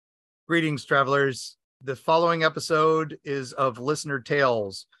Greetings, travelers. The following episode is of listener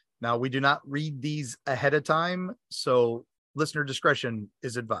tales. Now, we do not read these ahead of time, so listener discretion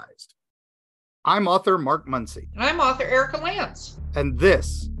is advised. I'm author Mark Muncy. And I'm author Erica Lance. And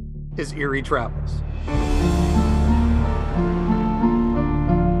this is Eerie Travels.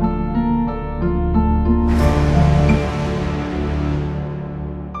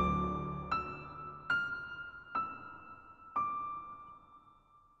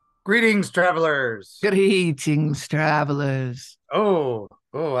 Greetings, travelers. Greetings, travelers. Oh,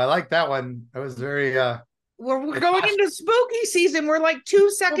 I like that one. That was very We're going into spooky season. We're like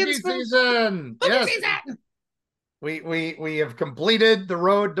 2 seconds spooky season. Spooky Yes. season. We have completed the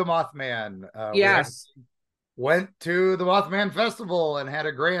road to Mothman. Yes. Went to the Mothman Festival and had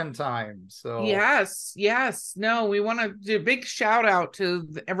a grand time. So Yes. No, we want to do a big shout out to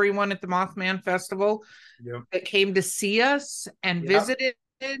everyone at the Mothman Festival that came to see us and visited.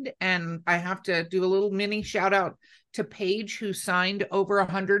 And I have to do a little mini shout out to Paige, who signed over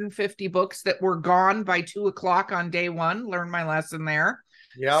 150 books that were gone by 2:00 on day one. Learned my lesson there.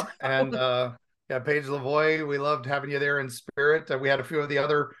 Yep. And Paige Lavoie, we loved having you there in spirit. We had a few of the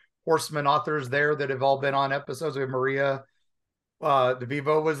other Horseman authors there that have all been on episodes. We have Maria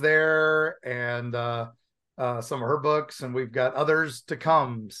DeVivo was there, and some of her books, and we've got others to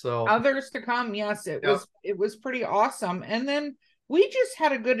come. So others to come. Yes, it was pretty awesome. And then we just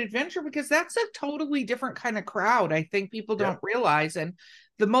had a good adventure because that's a totally different kind of crowd. I think people don't realize. And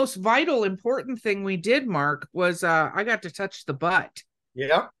the most vital, important thing we did, Mark, was I got to touch the butt.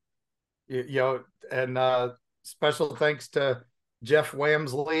 Yeah. And special thanks to Jeff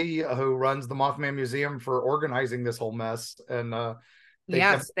Wamsley, who runs the Mothman Museum, for organizing this whole mess. And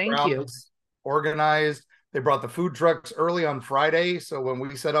thank you. Organized. They brought the food trucks early on Friday. So when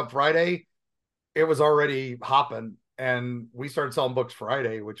we set up Friday, it was already hopping. And we started selling books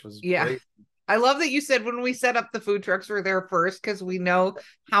Friday, which was great. I love that you said when we set up the food trucks were there first, because we know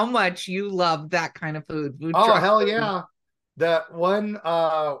how much you love that kind of food. Hell yeah. That one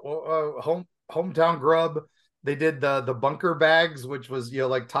hometown grub, they did the bunker bags, which was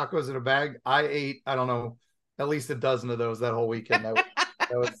like tacos in a bag. I ate, I don't know, at least a dozen of those that whole weekend.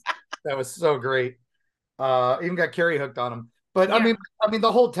 That was so great. Even got Carrie hooked on them. But I mean, the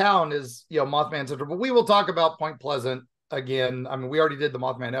whole town is, Mothman Central. But we will talk about Point Pleasant again. I mean, we already did the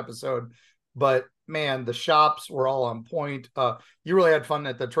Mothman episode, but man, the shops were all on point. You really had fun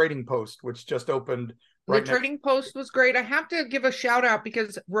at the Trading Post, which just opened. The Trading Post was great. I have to give a shout out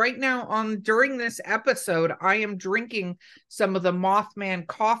because right now during this episode, I am drinking some of the Mothman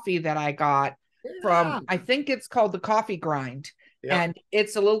coffee that I got from, I think it's called the Coffee Grind. Yep. And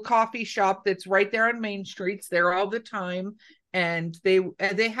it's a little coffee shop that's right there on Main Street. It's there all the time. And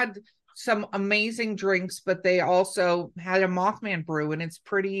they had some amazing drinks, but they also had a Mothman brew, and it's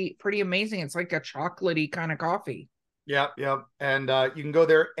pretty amazing. It's like a chocolatey kind of coffee. Yep. And you can go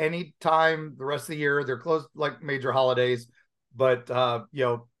there anytime the rest of the year. They're closed like major holidays, but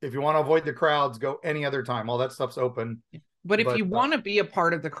if you want to avoid the crowds, go any other time. All that stuff's open. But if you want to be a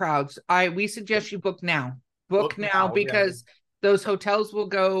part of the crowds, we suggest you book now. Book now because those hotels will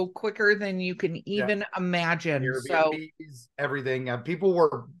go quicker than you can even imagine. Airbnbs, everything.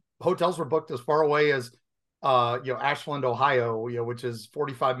 Hotels were booked as far away as Ashland, Ohio, which is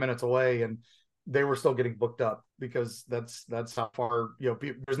 45 minutes away, and they were still getting booked up because that's how far.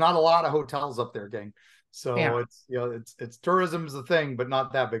 There's not a lot of hotels up there, gang. So it's tourism's a thing, but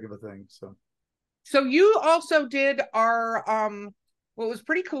not that big of a thing. So you also did our what was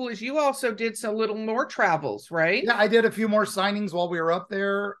pretty cool is you also did some little more travels, right? Yeah, I did a few more signings while we were up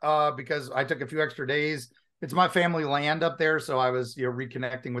there because I took a few extra days. It's my family land up there, so I was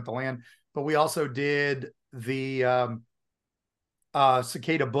reconnecting with the land. But we also did the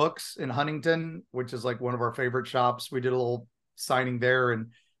Cicada Books in Huntington, which is like one of our favorite shops. We did a little signing there,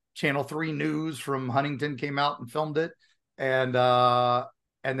 and Channel 3 News from Huntington came out and filmed it. And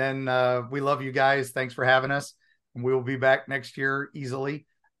then we love you guys. Thanks for having us. And we will be back next year easily.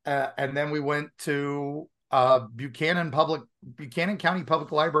 And then we went to Buchanan County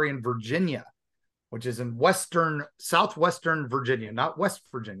Public Library in Virginia, which is in southwestern Virginia, not West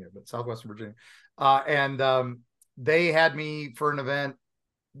Virginia, but southwestern Virginia. And they had me for an event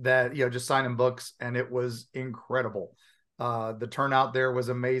that, just signing books, and it was incredible. The turnout there was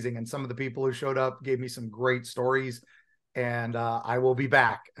amazing. And some of the people who showed up gave me some great stories. And I will be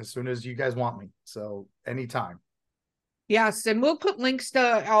back as soon as you guys want me. So anytime. Yes, and we'll put links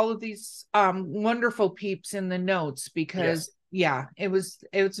to all of these wonderful peeps in the notes because it was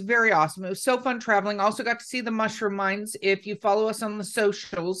very awesome. It was so fun traveling. Also got to see the mushroom mines. If you follow us on the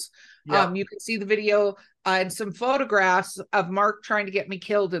socials, Yeah. You can see the video and some photographs of Mark trying to get me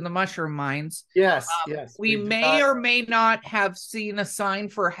killed in the mushroom mines. Yes. Yes. We may or may not have seen a sign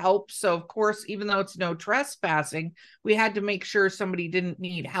for help. So, of course, even though it's no trespassing, we had to make sure somebody didn't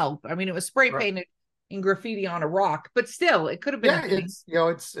need help. I mean, it was spray painted in graffiti on a rock, but still, it could have been. Yeah,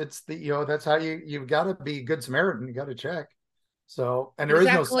 it's the that's how you've got to be good Samaritan. You got to check. So, and there is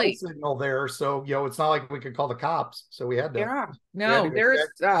no cell signal there, so it's not like we could call the cops. So we had to. Yeah, no, there's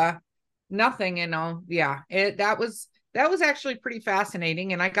nothing, that was actually pretty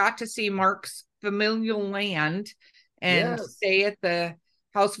fascinating, and I got to see Mark's familial land and stay at the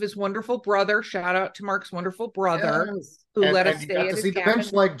house of his wonderful brother. Shout out to Mark's wonderful brother who let us stay at his cabin. The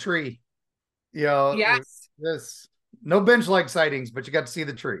bench leg tree. Yes, no bench leg sightings, but you got to see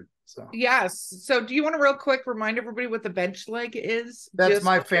the tree. So yes. So do you want to real quick remind everybody what the bench leg is? That's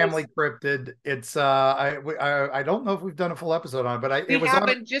my family cryptid. It's I don't know if we've done a full episode on it, but it was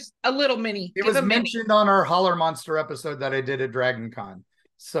just a little mini. It was mentioned on our Holler Monster episode that I did at Dragon Con.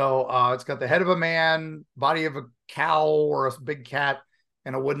 So it's got the head of a man, body of a cow or a big cat,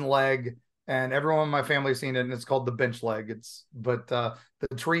 and a wooden leg. And everyone in my family has seen it, and it's called the bench leg. But the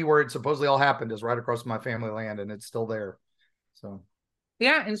tree where it supposedly all happened is right across my family land, and it's still there. So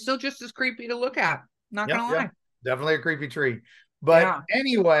yeah, and still just as creepy to look at. Not gonna lie. Definitely a creepy tree. But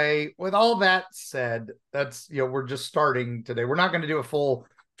anyway, with all that said, that's we're just starting today. We're not going to do a full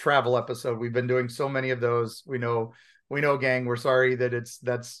travel episode. We've been doing so many of those. We know, gang. We're sorry that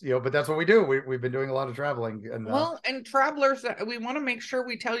that's but that's what we do. We've been doing a lot of traveling. And and travelers, we want to make sure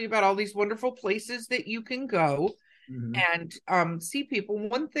we tell you about all these wonderful places that you can go and see people.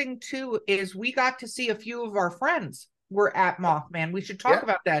 One thing too is we got to see a few of our friends were at Mothman. We should talk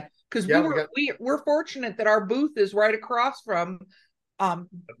about that because we're fortunate that our booth is right across from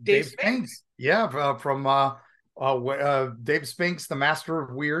Dave Spinks. Yeah, from Dave Spinks, the master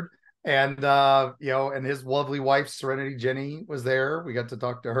of weird, and and his lovely wife Serenity Jenny was there. We got to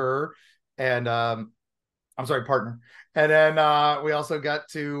talk to her, and I'm sorry, partner. And then we also got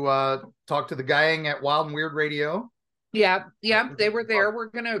to talk to the gang at Wild and Weird Radio. Yeah, they were there. We're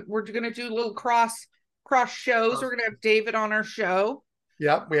gonna do a little cross shows. We're gonna have David on our show.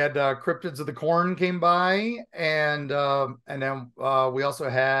 Yeah, we had Cryptids of the Corn came by, and then we also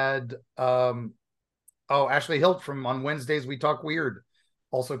had Ashley Hilt from On Wednesdays We Talk Weird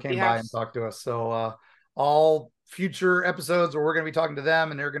also came by and talked to us. So all future episodes where we're going to be talking to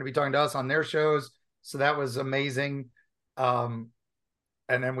them, and they're going to be talking to us on their shows. So that was amazing. And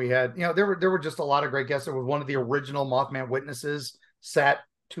then we had there were just a lot of great guests. There was one of the original Mothman witnesses sat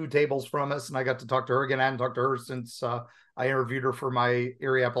 2 tables from us, and I got to talk to her again. I hadn't talked to her since I interviewed her for my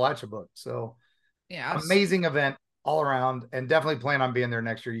Eerie Appalachia book. So amazing event all around, and definitely plan on being there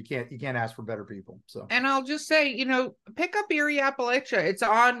next year. You can't ask for better people. So, and I'll just say, pick up Eerie Appalachia. It's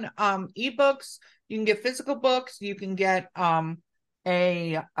on ebooks. You can get physical books. You can get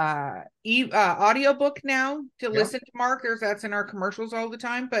a audio book now to listen to Mark. That's in our commercials all the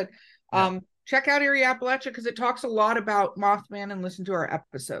time, but check out Eerie Appalachia because it talks a lot about Mothman, and listen to our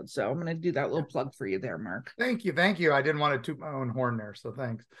episodes. So I'm going to do that little plug for you there, Mark. Thank you. I didn't want to toot my own horn there, so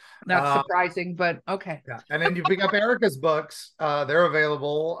thanks. Not surprising, but okay. Yeah, and then you pick up Erica's books. They're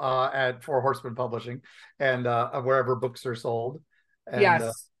available at Four Horsemen Publishing and wherever books are sold. And,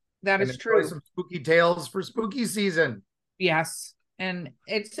 yes, that is true. Some spooky tales for spooky season. Yes. And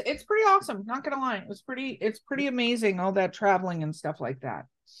it's pretty awesome. Not gonna lie, it's pretty amazing. All that traveling and stuff like that.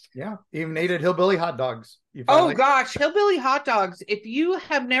 Yeah, even ate at Hillbilly Hot Dogs. Oh gosh, Hillbilly Hot Dogs. If you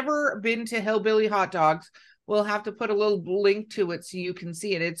have never been to Hillbilly Hot Dogs, we'll have to put a little link to it so you can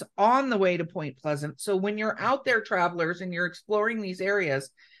see it. It's on the way to Point Pleasant. So when you're out there, travelers, and you're exploring these areas,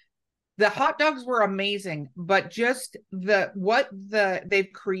 the hot dogs were amazing. But just what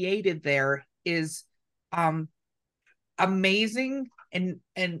they've created there is amazing and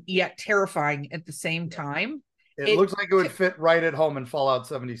yet terrifying at the same time. It looks like it would fit right at home in Fallout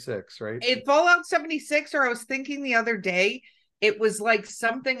 76, right? Fallout 76, or I was thinking the other day, it was like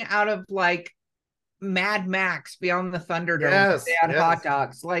something out of like Mad Max Beyond the Thunderdome. Yes, they had hot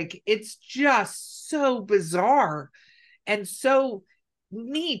dogs. Like, it's just so bizarre and so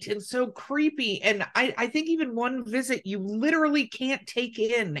neat and so creepy. And I think even one visit, you literally can't take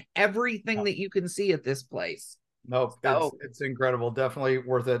in everything that you can see at this place. No, it's incredible. Definitely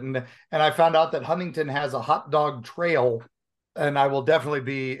worth it. And I found out that Huntington has a hot dog trail, and I will definitely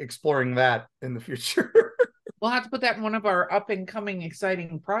be exploring that in the future. We'll have to put that in one of our up and coming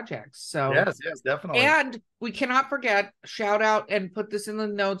exciting projects. So yes, definitely. And we cannot forget, shout out and put this in the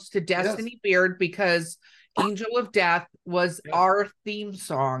notes to Destiny Beard, because Angel of Death was our theme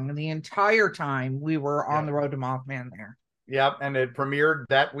song the entire time we were on the road to Mothman there. Yep, and it premiered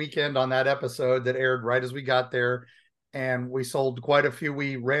that weekend on that episode that aired right as we got there. And we sold quite a few.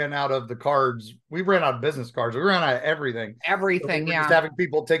 We ran out of the cards. We ran out of business cards. We ran out of everything. So we Everything, were just yeah. having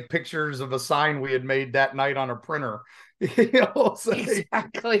people take pictures of a sign we had made that night on a printer. Say,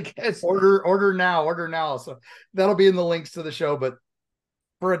 Exactly. order now, order now. So that'll be in the links to the show. But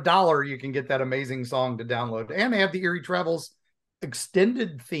for $1, you can get that amazing song to download. And they have the Eerie Travels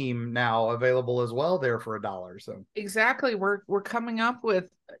extended theme now available as well there for $1. So exactly. We're coming up with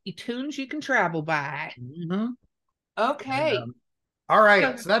tunes you can travel by. mm-hmm. Okay. And, all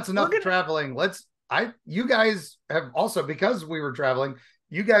right. So So that's enough traveling. You guys have also, because we were traveling,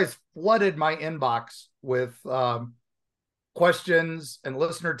 you guys flooded my inbox with questions and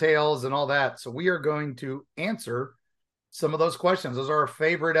listener tales and all that. So we are going to answer some of those questions. Those are our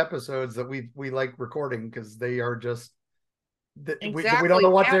favorite episodes that we like recording because they are just exactly. we don't know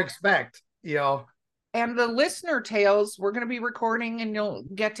what to expect, you know. And the listener tales we're going to be recording, and you'll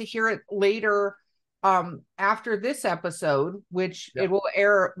get to hear it later after this episode, which it will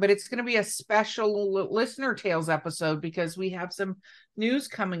air, but it's going to be a special listener tales episode because we have some news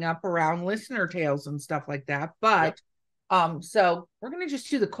coming up around listener tales and stuff like that. But so we're going to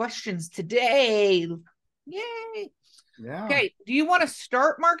just do the questions today. Yay. Yeah. Okay. Do you want to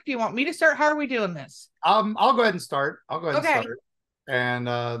start, Mark? Do you want me to start? How are we doing this? I'll go ahead and start. And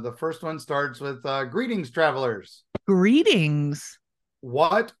the first one starts with greetings, travelers. Greetings.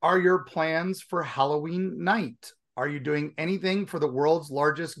 What are your plans for Halloween night? Are you doing anything for the world's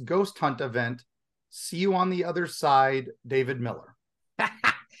largest ghost hunt event? See you on the other side, David Miller.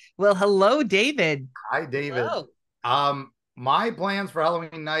 Well, hello, David. Hi, David. Hello. My plans for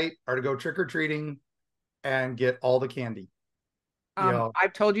Halloween night are to go trick-or-treating and get all the candy.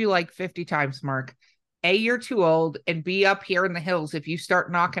 I've told you like 50 times, Mark. A, you're too old, and B, up here in the hills, if you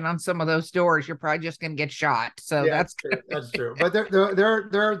start knocking on some of those doors, you're probably just going to get shot. So that's true. But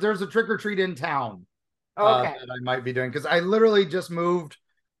there's a trick or treat in town that I might be doing because I literally just moved,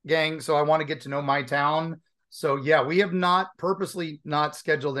 gang. So I want to get to know my town. So yeah, we have not purposely not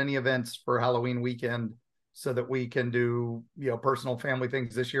scheduled any events for Halloween weekend so that we can do personal family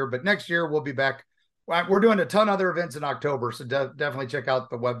things this year. But next year we'll be back. We're doing a ton of other events in October, so definitely check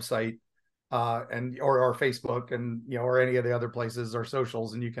out the website. Or our Facebook and or any of the other places or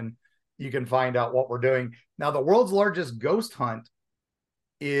socials, and you can find out what we're doing. Now, the world's largest ghost hunt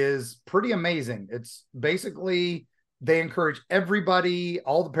is pretty amazing. It's basically they encourage everybody,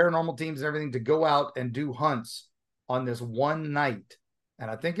 all the paranormal teams and everything, to go out and do hunts on this one night.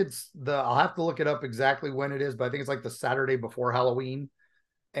 And I think I'll have to look it up exactly when it is, but I think it's like the Saturday before Halloween.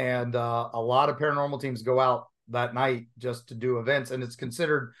 And a lot of paranormal teams go out that night just to do events, and it's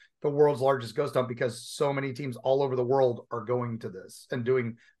considered the world's largest ghost hunt because so many teams all over the world are going to this and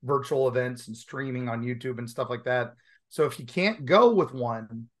doing virtual events and streaming on YouTube and stuff like that. So if you can't go with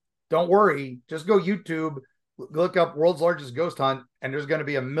one, don't worry, just go YouTube, look up world's largest ghost hunt, and there's going to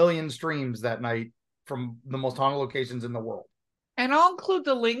be 1 million streams that night from the most haunted locations in the world. And I'll include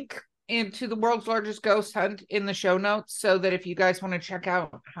the link into the world's largest ghost hunt in the show notes so that if you guys want to check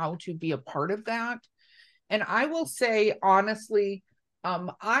out how to be a part of that. And I will say, honestly,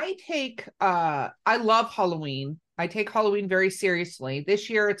 I love Halloween. I take Halloween very seriously. This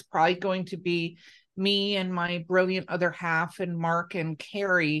year, it's probably going to be me and my brilliant other half and Mark and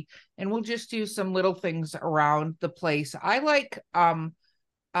Carrie, and we'll just do some little things around the place. I like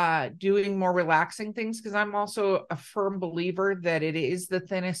doing more relaxing things because I'm also a firm believer that it is the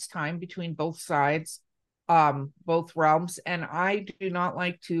thinnest time between both sides, both realms, and I do not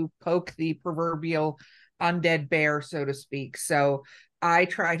like to poke the proverbial undead bear, so to speak. So I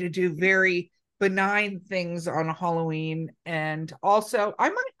try to do very benign things on Halloween. And also I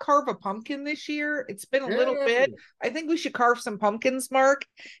might carve a pumpkin this year. It's been a little bit. I think we should carve some pumpkins, Mark,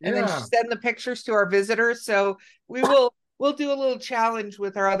 and then send the pictures to our visitors. So we'll do a little challenge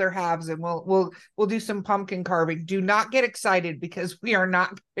with our other halves, and we'll do some pumpkin carving. Do not get excited because we are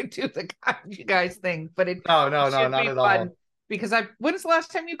not going to do the kind you guys think, but no, not at all. Because when's the last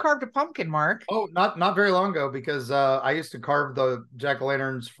time you carved a pumpkin, Mark? Oh, not very long ago, because I used to carve the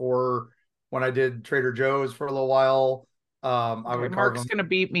jack-o'-lanterns for when I did Trader Joe's for a little while. I would carve Mark's gonna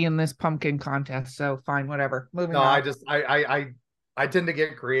beat me in this pumpkin contest, so fine, whatever. Moving on. I tend to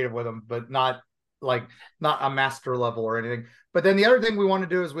get creative with them, but not a master level or anything. But then the other thing we want to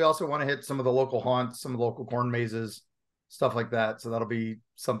do is we also want to hit some of the local haunts, some of the local corn mazes, stuff like that. So that'll be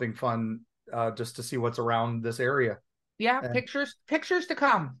something fun just to see what's around this area. Yeah, and pictures to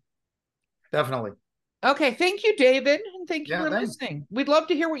come. Definitely. Okay, thank you, David, and thank you for listening. We'd love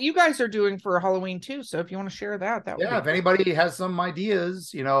to hear what you guys are doing for Halloween too. So if you want to share that would be if anybody has some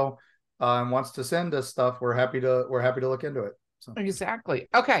ideas, and wants to send us stuff, we're happy to look into it. So. Exactly.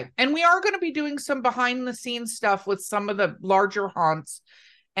 Okay. And we are going to be doing some behind the scenes stuff with some of the larger haunts.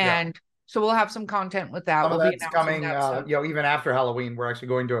 And so we'll have some content with that. Some of We'll be that's announcing coming, that even after Halloween. We're actually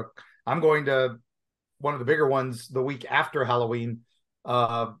I'm going to one of the bigger ones the week after Halloween,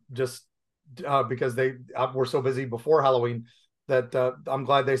 just because they were so busy before Halloween that I'm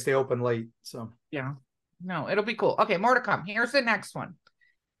glad they stay open late. So yeah, no, it'll be cool. Okay, more to come. Here's the next one.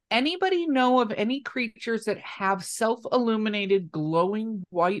 Anybody know of any creatures that have self-illuminated glowing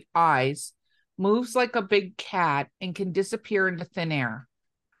white eyes, moves like a big cat, and can disappear into thin air?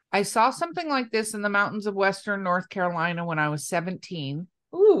 I saw something like this in the mountains of Western North Carolina when I was 17.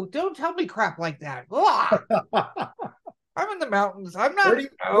 Ooh, don't tell me crap like that. I'm in the mountains. I'm not.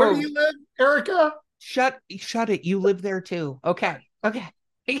 Where do you live, Erica? Shut it. You live there too. Okay.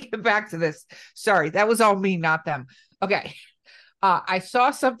 Get back to this. Sorry, that was all me, not them. Okay. I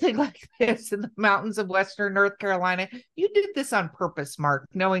saw something like this in the mountains of Western North Carolina. You did this on purpose, Mark,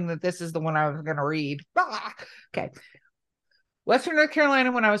 knowing that this is the one I was going to read. Okay. Western North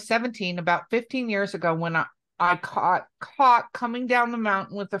Carolina when I was 17, about 15 years ago, when I caught coming down the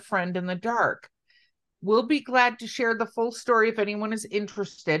mountain with a friend in the dark. We'll be glad to share the full story if anyone is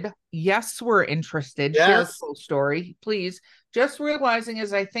interested. Yes, we're interested. Yes. Share the full story, please. Just realizing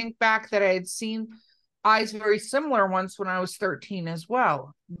as I think back that I had seen eyes very similar once when I was 13 as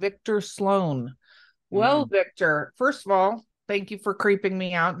well. Victor Sloan. Well, Victor, first of all, thank you for creeping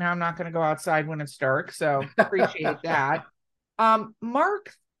me out. Now I'm not going to go outside when it's dark, so appreciate that.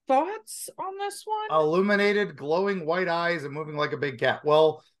 Mark, thoughts on this one? Illuminated, glowing white eyes and moving like a big cat.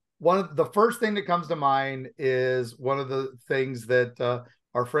 Well, one of the first thing that comes to mind is one of the things that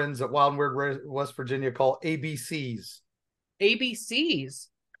our friends at Wild and Weird West Virginia call ABCs. ABCs?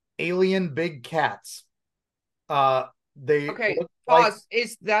 Alien big cats. They okay. Pause.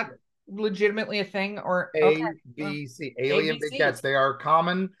 Is that legitimately a thing or ABC? Alien big cats. They are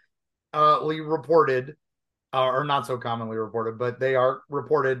commonly reported, or not so commonly reported, but they are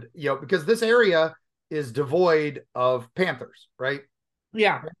reported. Because this area is devoid of panthers, right?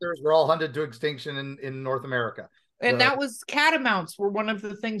 Yeah, panthers were all hunted to extinction in North America, and that was catamounts were one of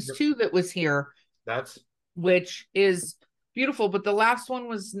the things too that was here. Which is beautiful, but the last one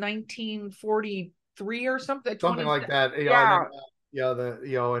was 1943 or something like that.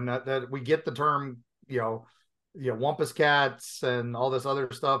 That we get the term Wampus cats and all this other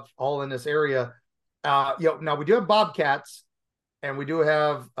stuff all in this area. Now we do have bobcats and we do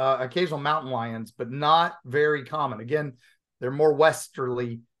have occasional mountain lions, but not very common. Again, they're more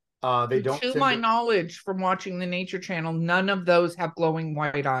westerly. They don't. To my knowledge, from watching the Nature Channel, none of those have glowing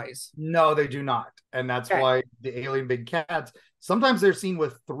white eyes. No, they do not, and that's why the alien big cats. Sometimes they're seen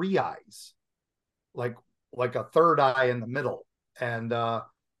with 3 eyes, like a third eye in the middle, and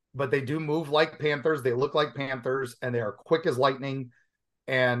but they do move like panthers. They look like panthers, and they are quick as lightning.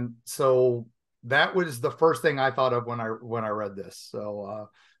 And so that was the first thing I thought of when I read this. So,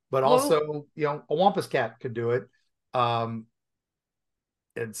 but also, a Wampus cat could do it.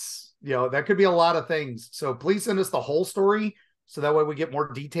 It's that could be a lot of things. So please send us the whole story so that way we get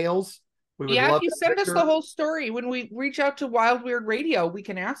more details. We would love if you send us the whole story, when we reach out to Wild Weird Radio, we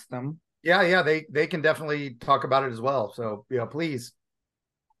can ask them. They can definitely talk about it as well. So please.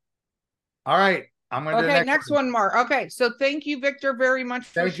 All right, I'm going to do the next one, Mark. Okay, so thank you, Victor, very much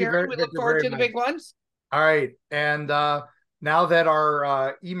for sharing. We look forward to the big ones. All right, and now that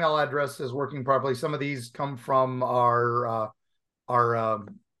our email address is working properly, some of these come from our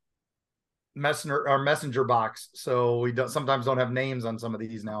messenger box, so we sometimes don't have names on some of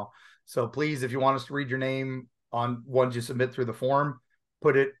these now. So please, if you want us to read your name on ones you submit through the form,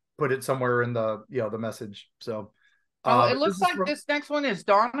 put it somewhere in the the message. So it looks like this next one is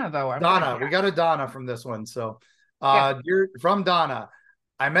Donna, though. Donna, we got a Donna from this one. So you're from Donna.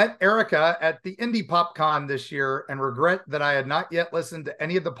 I met Erica at the Indie Pop Con this year and regret that I had not yet listened to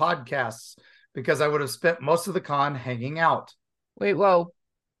any of the podcasts because I would have spent most of the con hanging out. Wait, whoa.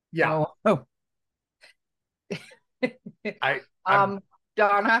 Yeah. Oh.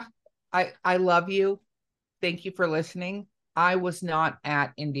 Donna, I love you. Thank you for listening. I was not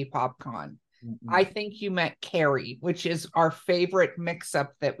at Indie PopCon. I think you met Carrie, which is our favorite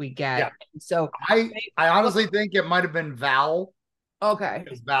mix-up that we get. Yeah. So I honestly think it might have been Val. Okay.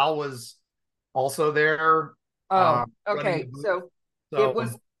 Because Val was also there. Oh, okay. So it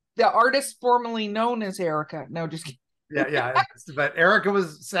was the artist formerly known as Erica. No, just kidding. Yeah. But Erica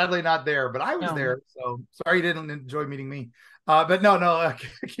was sadly not there, but I was there. So sorry you didn't enjoy meeting me. But no.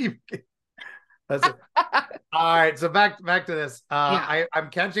 That's it. All right. So back to this. I'm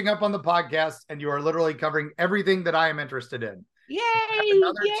catching up on the podcast, and you are literally covering everything that I am interested in. Yay!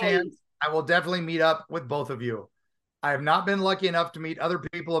 Another chance. I will definitely meet up with both of you. I have not been lucky enough to meet other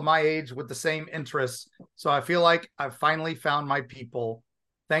people of my age with the same interests. So I feel like I've finally found my people.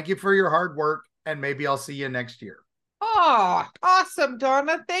 Thank you for your hard work, and maybe I'll see you next year. Oh, awesome,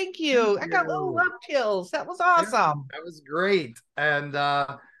 Donna. Thank Thank you. I got little you. love chills. That was Yeah, awesome. that was great. And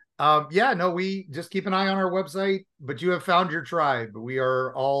yeah, no, we just keep an eye on our website, but you have found your tribe. We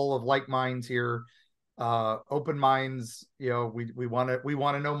are all of like minds here, open minds. We want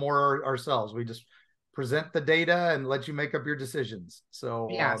to know more ourselves. We just present the data and let you make up your decisions. So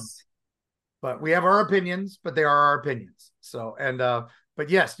Yes. but we have our opinions, but they are our opinions. So but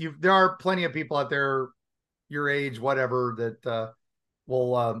yes, there are plenty of people out there your age, whatever, that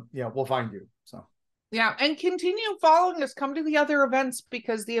we'll find you. So Yeah, and continue following us. Come to the other events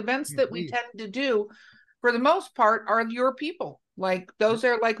because the events that we please. tend to do, for the most part, are your people. Like those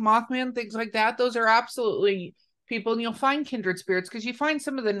are like Mothman, things like that. Those are absolutely people, and you'll find kindred spirits because you find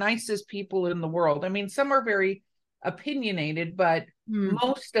some of the nicest people in the world. I mean, some are very opinionated, but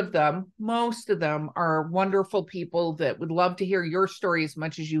most of them are wonderful people that would love to hear your story as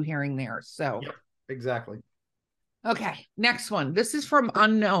much as you hearing theirs. So, Yep, exactly. okay, next one. This is from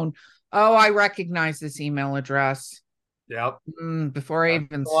unknown. Oh, I recognize this email address. Yep. Before I even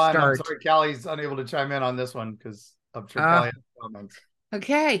I'm start. sorry, Callie's unable to chime in on this one because I'm sure Callie has comments.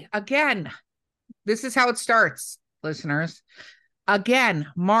 Okay, again, this is how it starts, listeners. Again,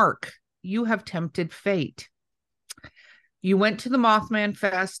 Mark, you have tempted fate. You went to the Mothman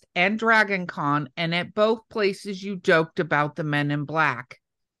Fest and Dragon Con, and at both places you joked about the men in black.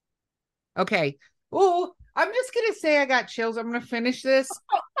 Okay. Oh, I'm just going to say I got chills. I'm going to finish this.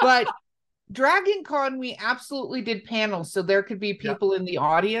 But Dragon Con, we absolutely did panels, so there could be people in the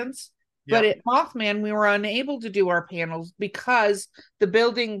audience. But at Mothman, we were unable to do our panels because the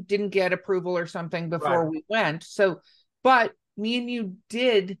building didn't get approval or something before we went. So, but me and you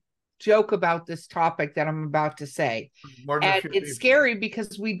did joke about this topic that I'm about to say. And it's scary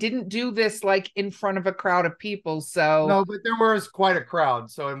because we didn't do this like in front of a crowd of people. So no, but there was quite a crowd.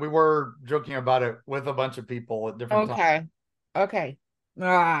 So, and we were joking about it with a bunch of people at different times. Okay.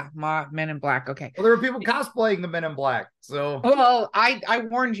 Men in black. Okay. Well, there were people cosplaying the Men in Black. So, well, I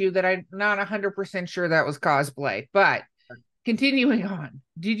warned you that I'm not 100% sure that was cosplay, but continuing on.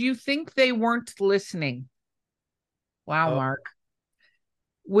 Did you think they weren't listening? Wow, Mark.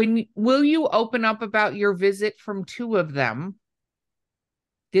 Will you open up about your visit from two of them?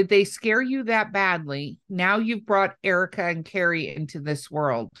 Did they scare you that badly? Now you've brought Erica and Carrie into this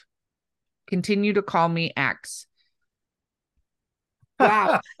world. Continue to call me X.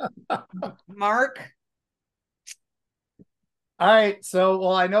 Wow. Mark. All right. So,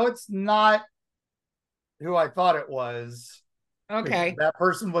 well, I know it's not who I thought it was. Okay. That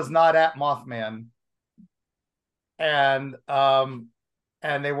person was not at Mothman. And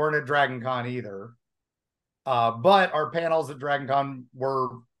they weren't at Dragon Con either. But our panels at Dragon Con were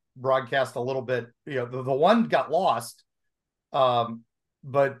broadcast a little bit. The one got lost.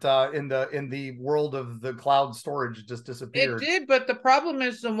 But in the world of the cloud storage, just disappeared. It did, but the problem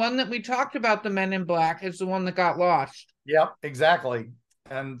is the one that we talked about, the Men in Black, is the one that got lost. Yep, exactly.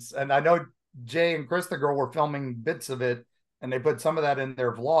 And I know Jay and Chris the girl were filming bits of it, and they put some of that in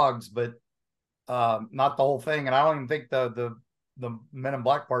their vlogs, but not the whole thing. And I don't even think the Men in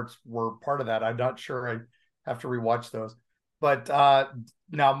Black parts were part of that. I'm not sure. I have to rewatch those. But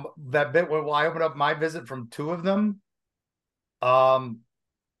now that bit when I opened up my visit from two of them,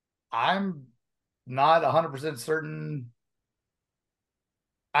 I'm not 100% certain.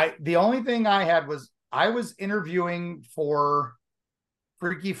 The only thing I had was I was interviewing for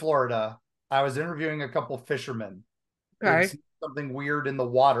Freaky Florida. I was interviewing a couple fishermen. Okay. Something weird in the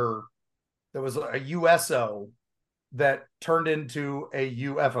water. There was a USO that turned into a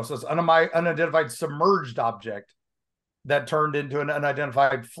UFO. So it's an unidentified submerged object that turned into an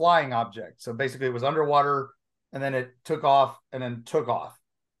unidentified flying object. So basically it was underwater and then it took off and then took off.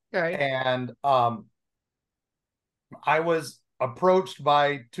 Okay. And I was approached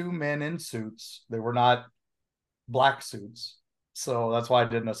by two men in suits. They were not black suits. So that's why I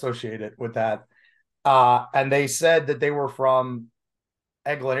didn't associate it with that. And they said that they were from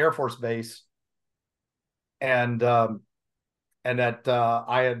Eglin Air Force Base, and that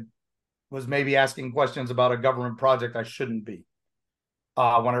I was maybe asking questions about a government project I shouldn't be.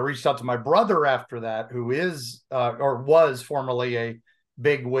 When I reached out to my brother after that, who is or was formerly a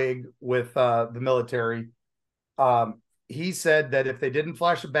big wig with the military, he said that if they didn't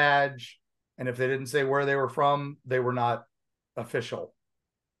flash a badge and if they didn't say where they were from, they were not official.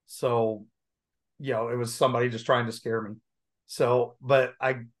 So, it was somebody just trying to scare me. So, but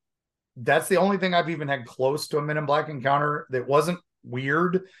that's the only thing I've even had close to a Men in Black encounter that wasn't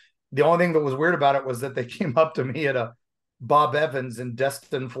weird. The only thing that was weird about it was that they came up to me at a Bob Evans in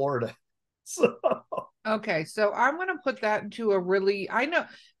Destin, Florida. So Okay, so I'm going to put that into a really, I know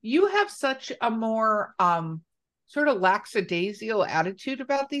you have such a more sort of lackadaisical attitude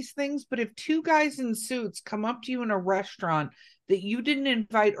about these things, but if two guys in suits come up to you in a restaurant that you didn't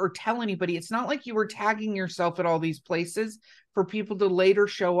invite or tell anybody, it's not like you were tagging yourself at all these places for people to later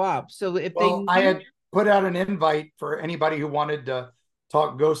show up. So if I had put out an invite for anybody who wanted to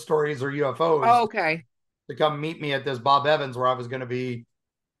talk ghost stories or UFOs okay. to come meet me at this Bob Evans where I was going to be,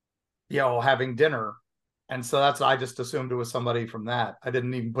 having dinner. And so I just assumed it was somebody from that. I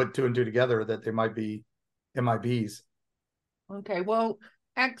didn't even put two and two together that they might be MIBs. Okay, well,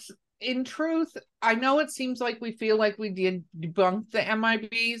 in truth, I know it seems like we feel like we did debunk the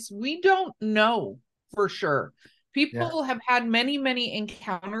MIBs. We don't know for sure. People have had many, many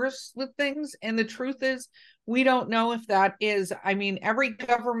encounters with things, and the truth is, we don't know if that is. I mean, every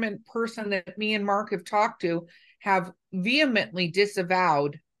government person that me and Mark have talked to have vehemently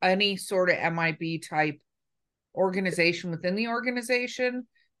disavowed any sort of MIB type organization within the organization.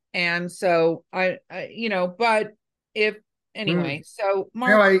 And so but if anyway, so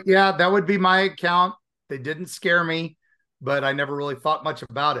Mark. Anyway, that would be my account. They didn't scare me, but I never really thought much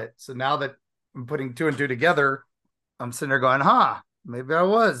about it. So now that I'm putting two and two together, I'm sitting there going, maybe I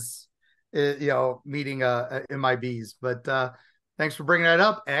was, meeting MIBs. But thanks for bringing that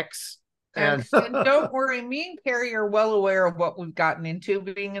up, X. And don't worry, me and Carrie are well aware of what we've gotten into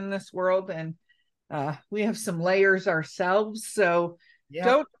being in this world, and we have some layers ourselves. So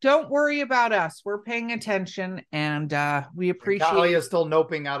don't worry about us. We're paying attention, and we appreciate. Callie is still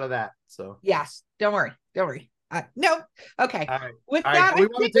noping out of that. So yes, don't worry. No, okay. All right. With All that, right. We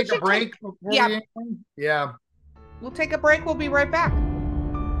want to take a break. Yeah. We'll take a break. We'll be right back.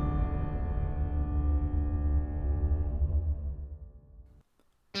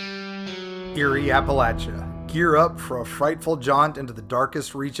 Eerie, Appalachia. Gear up for a frightful jaunt into the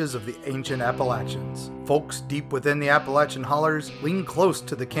darkest reaches of the ancient Appalachians. Folks deep within the Appalachian hollers lean close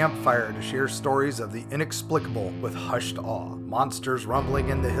to the campfire to share stories of the inexplicable with hushed awe. Monsters rumbling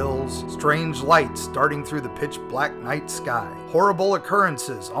in the hills, strange lights darting through the pitch black night sky, horrible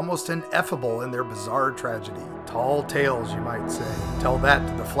occurrences almost ineffable in their bizarre tragedy. Tall tales, you might say. Tell that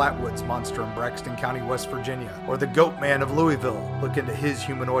to the Flatwoods monster in Braxton County, West Virginia, or the Goat Man of Louisville. Look into his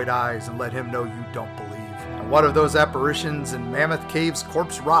humanoid eyes and let him know you don't believe. And what of those apparitions in Mammoth Cave's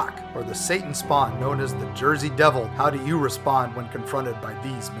Corpse Rock, or the Satan spawn known as the Jersey Devil? How do you respond when confronted by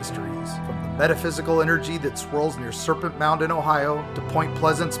these mysteries? From the metaphysical energy that swirls near Serpent Mound in Ohio to Point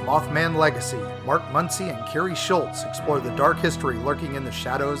Pleasant's Mothman legacy, Mark Muncy and Carrie Schultz explore the dark history lurking in the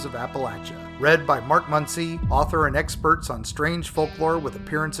shadows of Appalachia. Read by Mark Muncy, author and experts on strange folklore with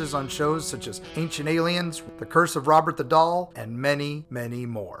appearances on shows such as Ancient Aliens, The Curse of Robert the Doll, and many, many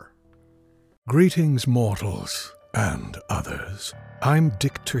more. Greetings, mortals and others. I'm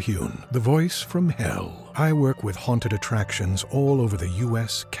Dick Terhune, the voice from hell. I work with haunted attractions all over the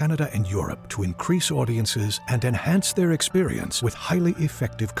US, Canada, and Europe to increase audiences and enhance their experience with highly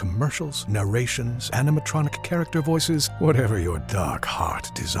effective commercials, narrations, animatronic character voices, whatever your dark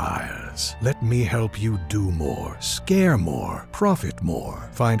heart desires. Let me help you do more, scare more, profit more.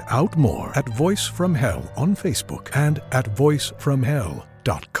 Find out more at Voice from Hell on Facebook and at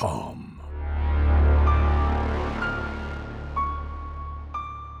voicefromhell.com.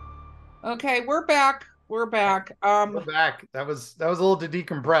 Okay, we're back. We're back. We're back. That was a little to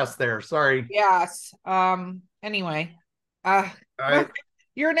decompress there. Sorry. Yes. Anyway. All right.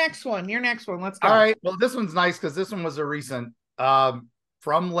 Your next one. Let's go. All right. Well, this one's nice because this one was a recent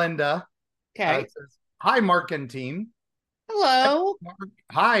from Linda. Okay. Says, hi, Mark and team. Hello.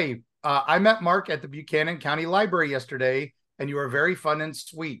 Hi. I met Mark at the Buchanan County Library yesterday, and you were very fun and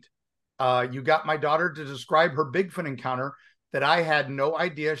sweet. You got my daughter to describe her Bigfoot encounter that I had no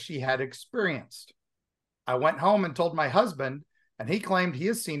idea she had experienced. I went home and told my husband, and he claimed he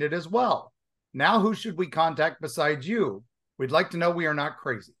has seen it as well. Now, who should we contact besides you? We'd like to know we are not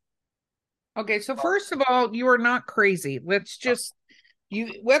crazy. Okay, so first of all, you are not crazy. Let's just,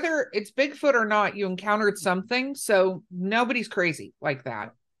 whether it's Bigfoot or not, you encountered something, so nobody's crazy like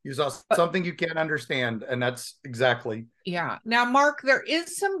that. You saw something you can't understand, and that's exactly. Yeah. Now, Mark, there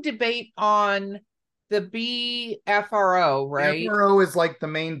is some debate on the BFRO, right? BFRO is like the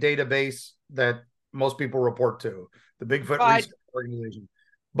main database that most people report to, the Bigfoot Research Organization.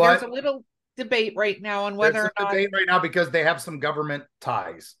 But there's a little debate right now on whether or not. Debate right now because they have some government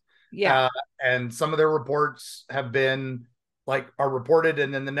ties. Yeah. And some of their reports have been are reported,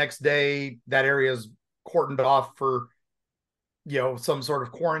 and then the next day that area is cordoned off for, some sort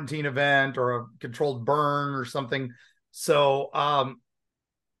of quarantine event or a controlled burn or something. So,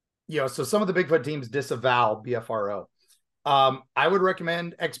 So some of the Bigfoot teams disavow BFRO. I would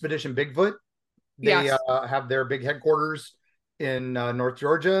recommend Expedition Bigfoot. They Yes. have their big headquarters in North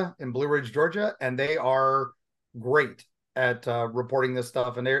Georgia, in Blue Ridge, Georgia, and they are great at reporting this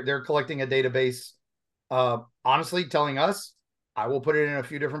stuff. And they're collecting a database. Honestly, telling us, I will put it in a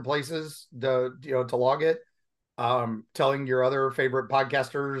few different places to log it. Telling your other favorite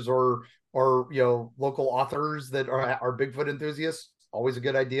podcasters or local authors that are Bigfoot enthusiasts, always a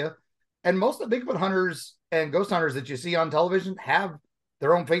good idea. And most of the Bigfoot hunters and ghost hunters that you see on television have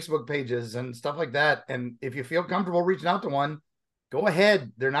their own Facebook pages and stuff like that. And if you feel comfortable reaching out to one, go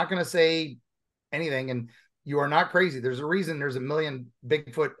ahead. They're not going to say anything, and you are not crazy. There's a reason there's a million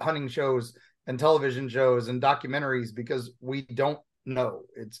Bigfoot hunting shows and television shows and documentaries, because we don't know.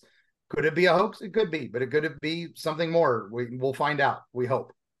 Could it be a hoax? It could be, but it could be something more. We'll find out. We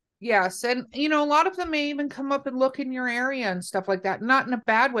hope. Yes. And, a lot of them may even come up and look in your area and stuff like that. Not in a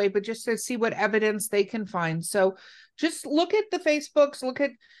bad way, but just to see what evidence they can find. So just look at the Facebooks, look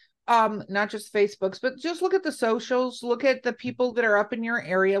at not just Facebooks, but just look at the socials, look at the people that are up in your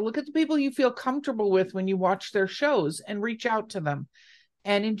area, look at the people you feel comfortable with when you watch their shows, and reach out to them.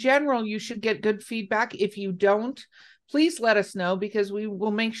 And in general, you should get good feedback. If you don't, please let us know, because we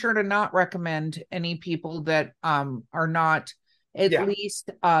will make sure to not recommend any people that are not at least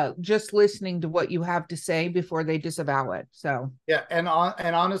just listening to what you have to say before they disavow it. So and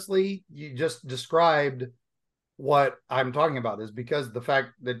honestly, you just described what I'm talking about, is because the fact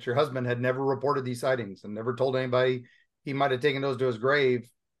that your husband had never reported these sightings and never told anybody. He might have taken those to his grave,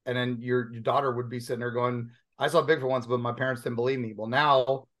 and then your daughter would be sitting there going, I saw Bigfoot once, but my parents didn't believe me. Well,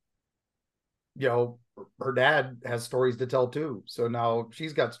 now, her dad has stories to tell too. So now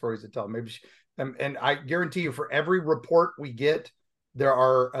she's got stories to tell. Maybe and I guarantee you, for every report we get, there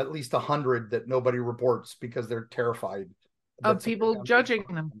are at least 100 that nobody reports because they're terrified of people judging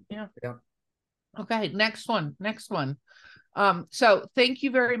them. Yeah. Okay. Next one. So thank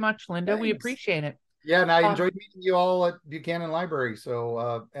you very much, Linda. Thanks. We appreciate it. Yeah. And I enjoyed meeting you all at Buchanan Library.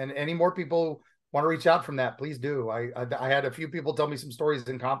 So, and any more people want to reach out from that, please do. I had a few people tell me some stories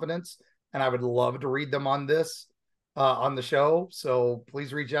in confidence, and I would love to read them on this, on the show. So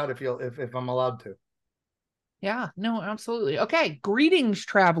please reach out if I'm allowed to. Yeah, no, absolutely. Okay. Greetings,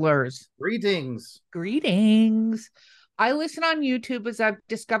 travelers. Greetings. I listen on YouTube as I've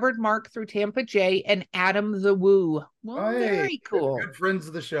discovered Mark through Tampa J and Adam the Woo. Well, very cool. Good friends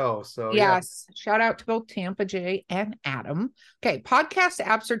of the show. So yes, shout out to both Tampa J and Adam. Okay, podcast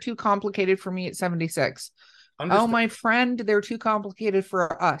apps are too complicated for me at 76. Oh, my friend, they're too complicated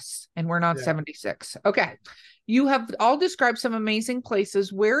for us, and we're not 76. Okay. You have all described some amazing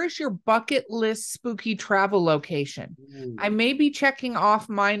places. Where is your bucket list spooky travel location? Ooh. I may be checking off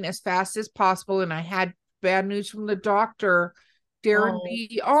mine as fast as possible, and I had bad news from the doctor. Darren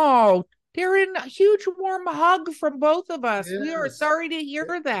Darren, a huge warm hug from both of us. Yes. We are sorry to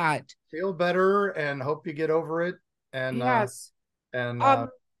hear that. Feel better and hope you get over it. And yes. Wow,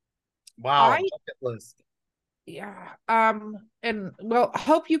 bucket list. Yeah. And well, I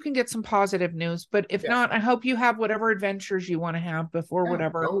hope you can get some positive news, but if not, I hope you have whatever adventures you want to have before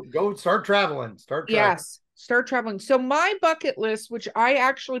whatever. Go start traveling. Yes. Start traveling. So my bucket list, which I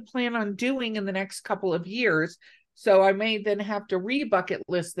actually plan on doing in the next couple of years, so I may then have to re-bucket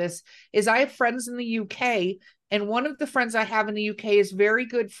list this, is I have friends in the UK, and one of the friends I have in the UK is very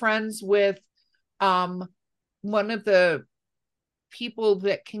good friends with one of the people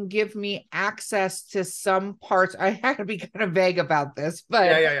that can give me access to some parts. I had to be kind of vague about this,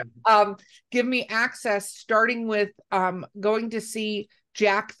 but give me access, starting with going to see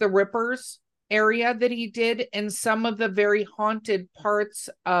Jack the Ripper's area that he did in some of the very haunted parts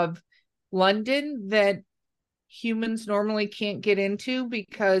of London that humans normally can't get into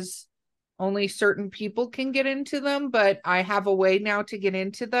because only certain people can get into them, but I have a way now to get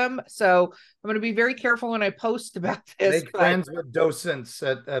into them. So I'm going to be very careful when I post about this. Make friends with docents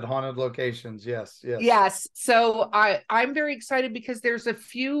at haunted locations. Yes. So I'm very excited because there's a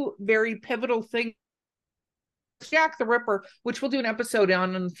few very pivotal things. Jack the Ripper, which we'll do an episode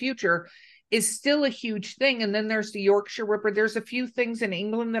on in the future, is still a huge thing. And then there's the Yorkshire Ripper. There's a few things in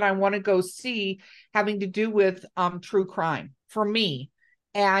England that I want to go see having to do with true crime for me,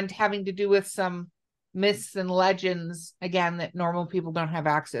 and having to do with some myths and legends, again, that normal people don't have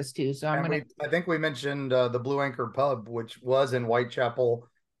access to. So I think we mentioned the Blue Anchor Pub, which was in Whitechapel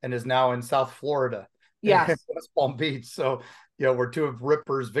and is now in South Florida. Yes. West Palm Beach. So, where two of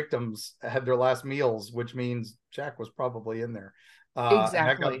Ripper's victims had their last meals, which means Jack was probably in there. Exactly. And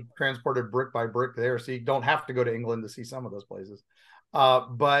that got transported brick by brick there. So you don't have to go to England to see some of those places.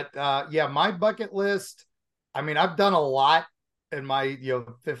 But my bucket list, I mean, I've done a lot in my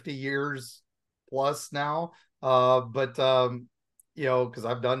 50 years plus now. But because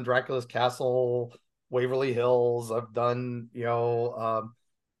I've done Dracula's Castle, Waverly Hills, I've done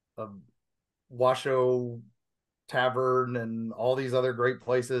Washoe Tavern, and all these other great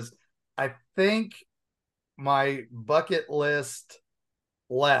places. I think my bucket list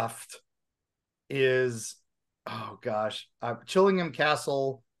left is, oh gosh, Chillingham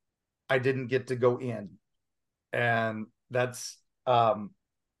Castle. I didn't get to go in, and that's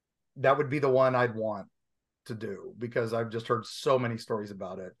that would be the one I'd want to do, because I've just heard so many stories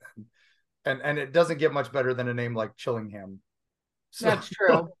about it, and it doesn't get much better than a name like Chillingham. So, That's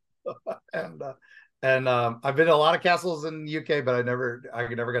true. and I've been to a lot of castles in the UK, but I never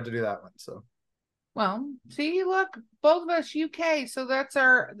got to do that one. So, Well, see, look, both of us UK, so that's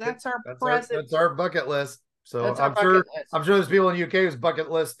our present. That's our bucket list. So That's our I'm bucket list. sure there's people in the UK whose bucket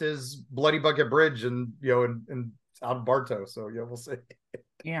list is Bloody Bucket Bridge and and out of Bartow. So we'll see.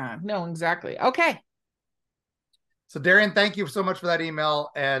 Yeah, no, exactly. Okay. So Darian, thank you so much for that email,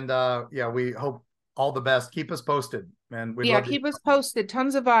 and we hope all the best. Keep us posted, man. Keep us posted.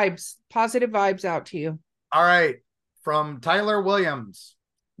 Tons of vibes, positive vibes out to you. All right, from Tyler Williams.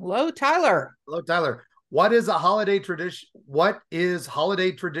 Hello, Tyler. Hello, Tyler. What is holiday tradition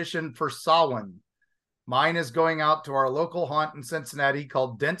for Samhain? Mine is going out to our local haunt in Cincinnati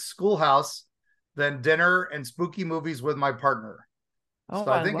called Dent's Schoolhouse, then dinner and spooky movies with my partner. Oh,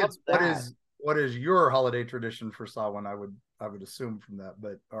 so I think it's that. what is your holiday tradition for Samhain? I would assume from that,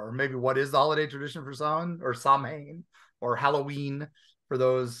 but or maybe what is the holiday tradition for Samhain or Halloween for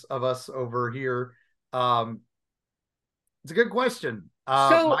those of us over here? It's a good question.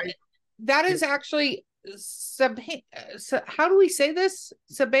 That is actually how do we say this?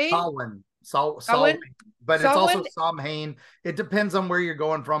 Samhain. But it's also Samhain. It depends on where you're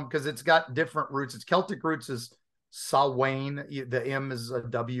going from, because it's got different roots. Its Celtic roots is Samhain. The M is a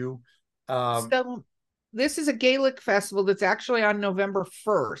W. So this is a Gaelic festival that's actually on November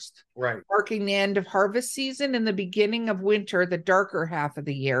 1st, right, marking the end of harvest season and the beginning of winter, the darker half of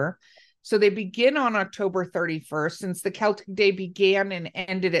the year. So they begin on October 31st, since the Celtic Day began and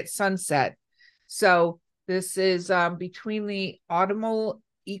ended at sunset. So this is between the autumnal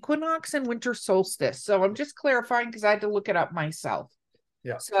equinox and winter solstice. So I'm just clarifying because I had to look it up myself.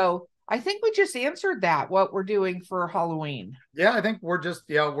 Yeah. So I think we just answered that, what we're doing for Halloween. Yeah, I think we're just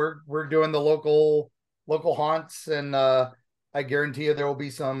we're doing the local haunts, and I guarantee you there will be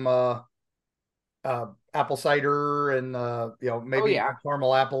some apple cider and maybe a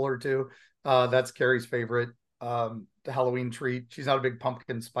caramel apple or two. That's Carrie's favorite Halloween treat. She's not a big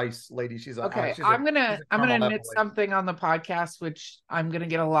pumpkin spice lady. I'm gonna admit something on the podcast, which I'm gonna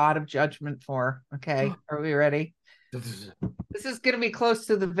get a lot of judgment for. Okay, are we ready? This is gonna be close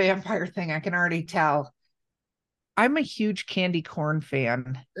to the vampire thing. I can already tell. I'm a huge candy corn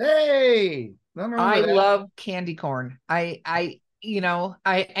fan. Hey, I love candy corn. I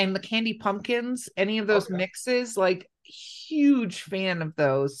and the candy pumpkins, any of those mixes, like huge fan of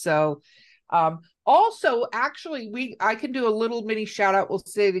those. So also actually I can do a little mini shout out, we'll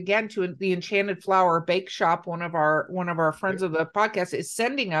say it again, to the Enchanted Flower Bake Shop. One of our friends of the podcast is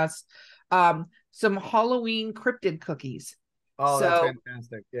sending us some Halloween cryptid cookies. Oh, so, that's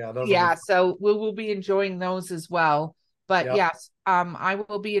fantastic. So we will be enjoying those as well. But yes, I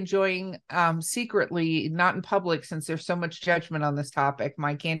will be enjoying secretly, not in public, since there's so much judgment on this topic,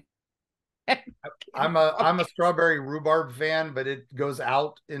 my candy. I'm a strawberry rhubarb fan, but it goes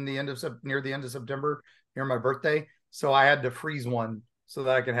out in the near the end of September, near my birthday. So I had to freeze one so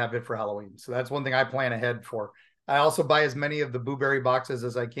that I can have it for Halloween. So that's one thing I plan ahead for. I also buy as many of the blueberry boxes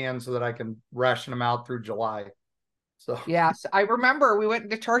as I can so that I can ration them out through July. So yes, I remember we went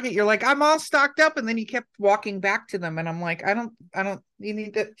into Target. You're like, I'm all stocked up, and then you kept walking back to them, and I'm like, I don't. You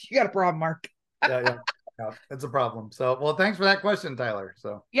need that. You got a problem, Mark. yeah, it's a problem. So, well, thanks for that question, Tyler.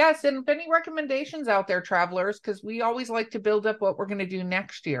 So yes, and if any recommendations out there, travelers, because we always like to build up what we're going to do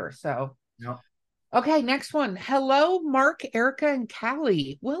next year. So okay, next one. Hello, Mark, Erica, and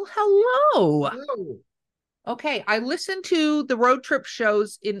Callie. Well, hello. Okay, I listened to the road trip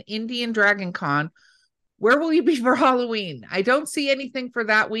shows in Indian Dragon Con. Where will you be for Halloween? I don't see anything for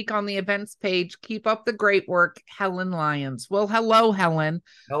that week on the events page. Keep up the great work, Helen Lyons. Well, hello, Helen.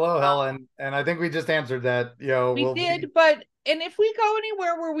 Hello, Helen. And I think we just answered that. We did, but if we go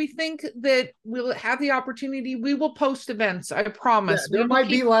anywhere where we think that we'll have the opportunity, we will post events. I promise. There might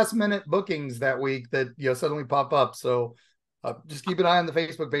be last minute bookings that week that suddenly pop up. So just keep an eye on the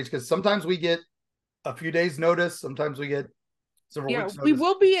Facebook page, because sometimes we get a few days notice. Sometimes we get several Yeah, weeks we notice.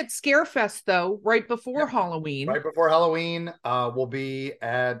 will be at Scarefest though, right before Halloween. Right before Halloween. We'll be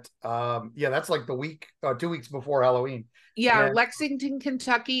at that's like the week, 2 weeks before Halloween. Yeah, And Lexington,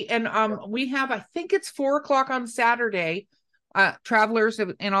 Kentucky. And we have, I think it's 4 o'clock on Saturday. Travelers,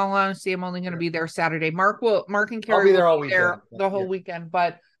 in all honesty, I'm only going to be there Saturday. Mark and I'll Carrie be there will all be weekend. there the whole weekend,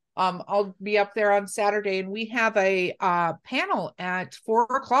 but I'll be up there on Saturday, and we have a panel at 4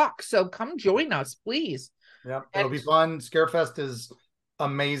 o'clock. So come join us, please. Yeah, it'll be fun. Scarefest is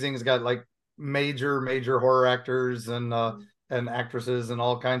amazing. It's got like major horror actors and actresses and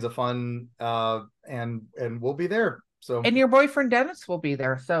all kinds of fun. And we'll be there. So And your boyfriend Dennis will be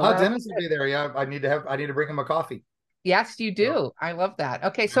there. So Dennis will be there. Yeah, I need to bring him a coffee. Yes, you do. I love that.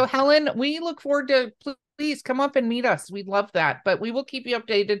 Okay, so Helen, we look forward to, please come up and meet us. We'd love that. But we will keep you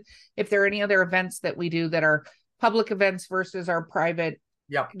updated if there are any other events that we do that are public events versus our private,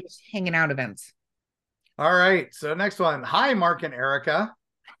 just hanging out events. All right. So next one. Hi, Mark and Erica.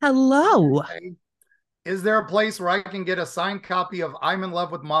 Hello. Is there a place where I can get a signed copy of I'm in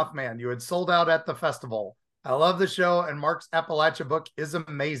Love with Mothman? You had sold out at the festival. I love the show, and Mark's Appalachia book is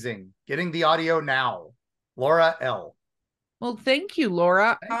amazing. Getting the audio now. Laura L. Well, thank you,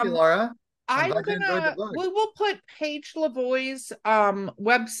 Laura. Thank you, Laura. We will put Paige Lavoie's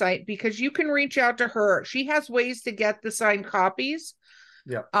website, because you can reach out to her. She has ways to get the signed copies.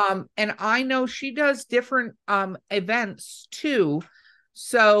 Yeah. And I know she does different events too.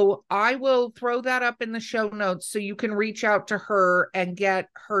 So I will throw that up in the show notes so you can reach out to her and get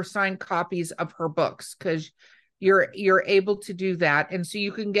her signed copies of her books, because you're able to do that. And so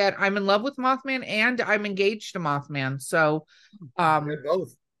you can get I'm in Love with Mothman and I'm Engaged to Mothman. So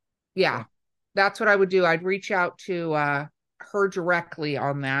both. Yeah, that's what I would do. I'd reach out to her directly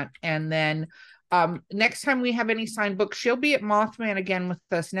on that. And then next time we have any signed books, she'll be at Mothman again with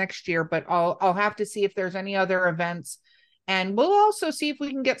us next year, but I'll have to see if there's any other events. And we'll also see if we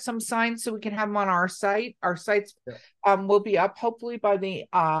can get some signs so we can have them on our site. Our sites will be up hopefully by the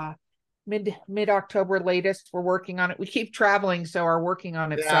mid-October latest. We're working on it. We keep traveling, so our working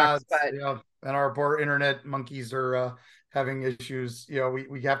on it sucks. But and our poor internet monkeys are having issues.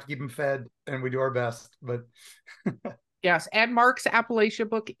 We have to keep them fed, and we do our best. But yes, and Mark's Appalachia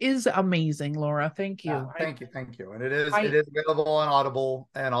book is amazing, Laura. Thank you. Thank you. And it is available on Audible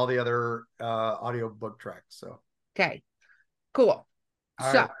and all the other audio book tracks. So okay, cool.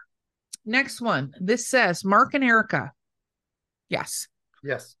 All right. Next one. This says Mark and Erica. Yes.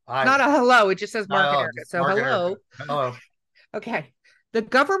 Not a hello. It just says Mark and Erica. So hello. Hello. Okay. The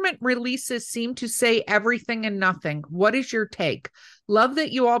government releases seem to say everything and nothing. What is your take? Love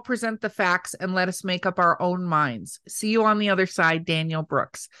that you all present the facts and let us make up our own minds. See you on the other side, Daniel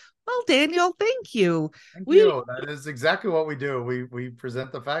Brooks. Well, Daniel, thank you. Thank you. That is exactly what we do. We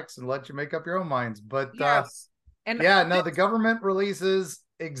present the facts and let you make up your own minds. But yes. The government releases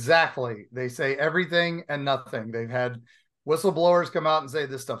exactly. They say everything and nothing. They've had whistleblowers come out and say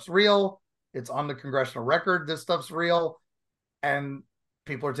this stuff's real. It's on the congressional record. This stuff's real. And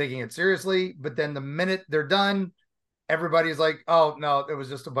people are taking it seriously. But then the minute they're done, everybody's like, oh, no, it was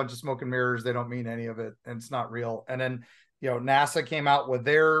just a bunch of smoke and mirrors. They don't mean any of it. And it's not real. And then, NASA came out with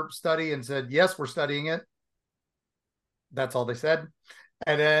their study and said, yes, we're studying it. That's all they said.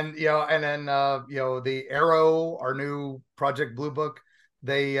 And then, the Arrow, our new Project Blue Book,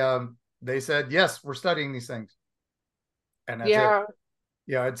 they said, yes, we're studying these things. And that's it.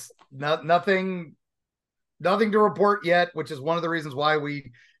 It's nothing to report yet, which is one of the reasons why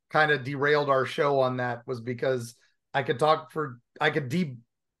we kind of derailed our show on that, was because I could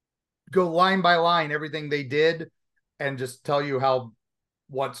go line by line everything they did and just tell you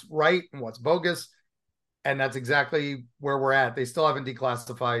what's right and what's bogus. And that's exactly where we're at. They still haven't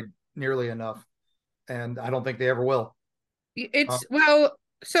declassified nearly enough. And I don't think they ever will.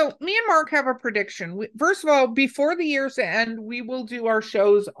 So me and Mark have a prediction. First of all, before the year's end, we will do our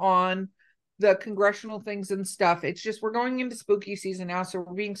shows on the congressional things and stuff. It's just we're going into spooky season now, so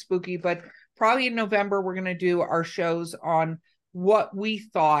we're being spooky. But probably in November, we're going to do our shows on what we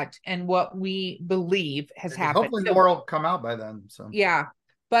thought and what we believe has happened. Hopefully more will come out by then. So yeah.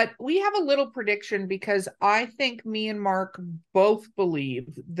 But we have a little prediction, because I think me and Mark both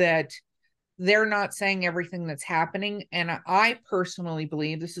believe that they're not saying everything that's happening. And I personally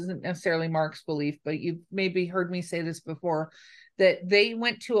believe, this isn't necessarily Mark's belief, but you've maybe heard me say this before, that they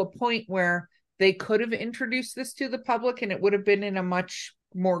went to a point where they could have introduced this to the public and it would have been in a much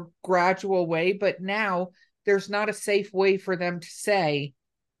more gradual way. But now there's not a safe way for them to say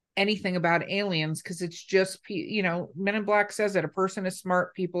anything about aliens, because it's just, Men in Black says that a person is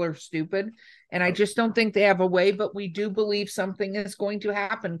smart, people are stupid. And I just don't think they have a way, but we do believe something is going to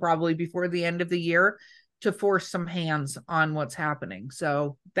happen probably before the end of the year. to force some hands on what's happening.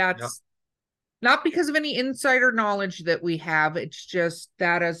 So that's Yep. not because of any insider knowledge that we have. It's just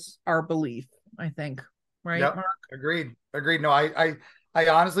that is our belief, I think. Right, Yep. Mark? Agreed. No, I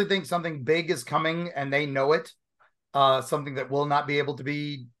honestly think something big is coming and they know it. Something that will not be able to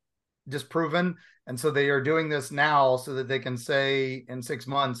be disproven. And so they are doing this now so that they can say in 6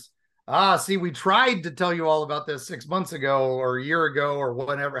 months, see, we tried to tell you all about this 6 months ago or a year ago or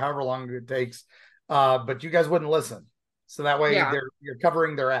whatever, however long it takes. But you guys wouldn't listen. So that way you're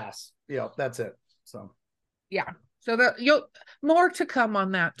covering their ass. That's it. So yeah. So that you'll more to come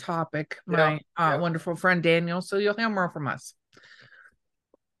on that topic, my wonderful friend Daniel. So you'll hear more from us.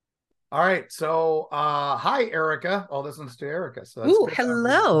 All right. So hi, Erica. Oh, this one's to Erica. So that's Ooh,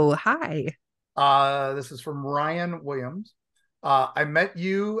 hello. Hi. This is from Ryan Williams. I met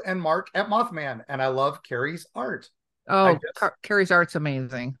you and Mark at Mothman, and I love Carrie's art. Oh, Carrie's art's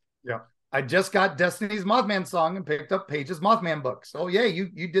amazing. Yeah. I just got Destiny's Mothman song and picked up Paige's Mothman books. Oh, yeah,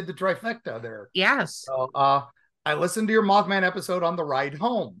 you did the trifecta there. Yes. So, I listened to your Mothman episode on the ride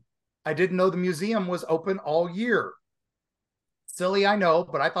home. I didn't know the museum was open all year. Silly, I know,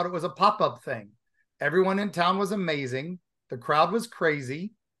 but I thought it was a pop-up thing. Everyone in town was amazing. The crowd was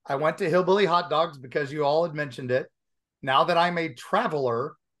crazy. I went to Hillbilly Hot Dogs because you all had mentioned it. Now that I'm a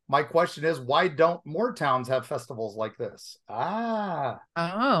traveler, my question is, why don't more towns have festivals like this?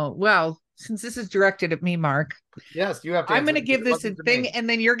 Oh, well, since this is directed at me, Mark. Yes, you have to. I'm going to give this a thing, and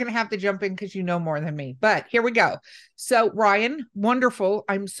then you're going to have to jump in because you know more than me. But here we go. So, Ryan, wonderful.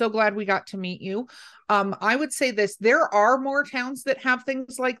 I'm so glad we got to meet you. I would say this. There are more towns that have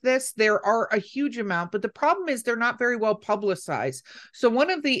things like this. There are a huge amount, but the problem is they're not very well publicized. So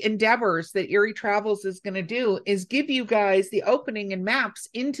one of the endeavors that Eerie Travels is going to do is give you guys the opening and maps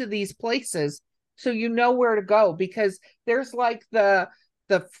into these places so you know where to go, because there's like the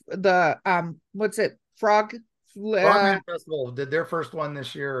what's it? Frogman Festival did their first one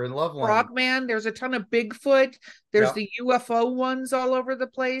this year in Loveland. Frogman, there's a ton of Bigfoot. There's the UFO ones all over the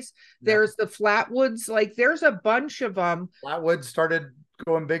place. There's the Flatwoods. Like there's a bunch of them. Flatwoods started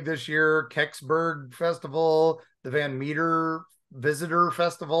going big this year. Kecksburg Festival, the Van Meter Visitor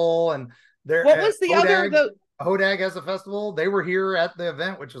Festival, and there. What was the other? Hodag has a festival. They were here at the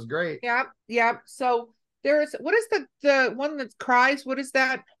event, which was great. Yeah. So there's what is the one that cries? What is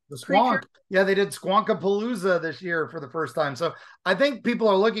that? The Squonk. Yeah, they did Squonkapalooza this year for the first time. So I think people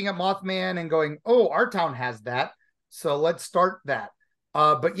are looking at Mothman and going, oh, our town has that. So let's start that.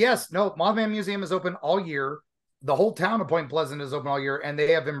 But yes, no, Mothman Museum is open all year. The whole town of Point Pleasant is open all year, and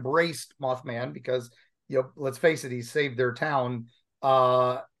they have embraced Mothman because, let's face it, he saved their town,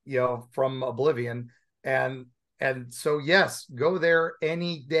 from oblivion. And so, yes, go there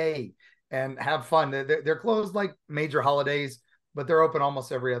any day and have fun. They're closed like major holidays, but they're open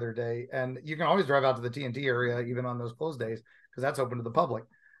almost every other day. And you can always drive out to the TNT area, even on those closed days, because that's open to the public.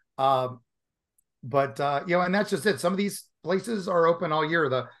 And that's just it. Some of these places are open all year.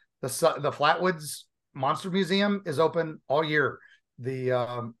 The Flatwoods Monster Museum is open all year. We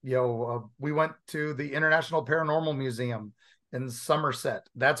went to the International Paranormal Museum in Somerset.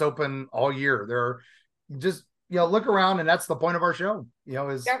 That's open all year. They're just, look around, and that's the point of our show,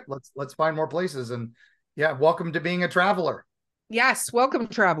 let's find more places. And welcome to being a traveler. Yes, welcome,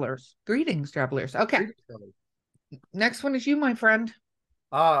 travelers. Greetings, travelers. Okay. Greetings, travelers. Next one is you, my friend.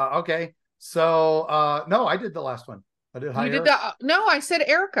 Okay. So, no, I did the last one. I did. No, I said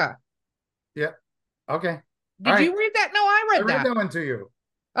Erica. Yeah. Okay. Did you read that? No, I read that. I read that one to you.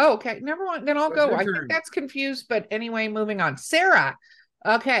 Oh, okay. Never mind. Then I'll go. I think that's confused, but anyway, moving on. Sarah.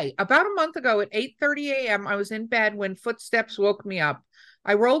 Okay. About a month ago at 8:30 a.m., I was in bed when footsteps woke me up.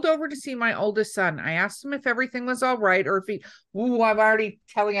 I rolled over to see my oldest son. I asked him if everything was all right or if he, I'm already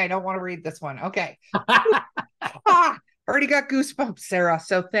telling you I don't want to read this one. Okay. Already got goosebumps, Sarah.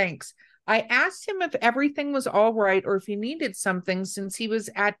 So thanks. I asked him if everything was all right or if he needed something since he was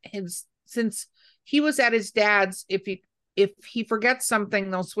at his dad's. If he forgets something,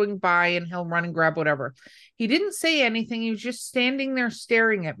 they'll swing by and he'll run and grab whatever. He didn't say anything. He was just standing there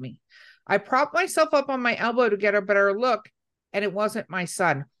staring at me. I propped myself up on my elbow to get a better look, and it wasn't my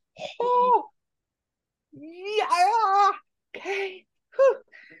son. Oh, yeah. Okay. Whew.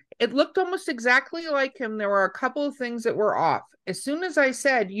 It looked almost exactly like him. There were a couple of things that were off. As soon as I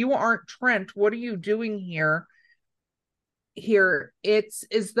said, "You aren't Trent, what are you doing here?" It's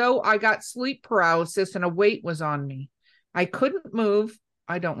as though I got sleep paralysis and a weight was on me. I couldn't move.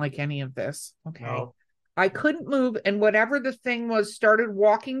 I don't like any of this. Okay. No. I couldn't move, and whatever the thing was started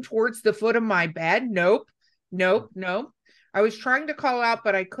walking towards the foot of my bed. Nope. I was trying to call out,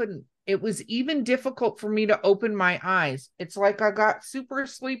 but I couldn't. It was even difficult for me to open my eyes. It's like I got super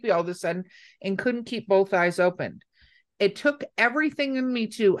sleepy all of a sudden and couldn't keep both eyes open. It took everything in me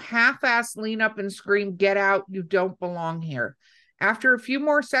to half-ass lean up and scream, "Get out, you don't belong here." After a few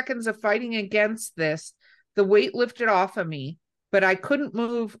more seconds of fighting against this, the weight lifted off of me, but I couldn't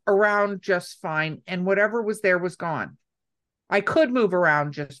move around just fine, and whatever was there was gone. I could move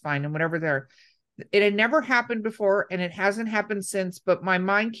around just fine, and whatever there. It had never happened before, and it hasn't happened since, but my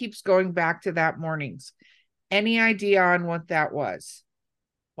mind keeps going back to that morning's. Any idea on what that was?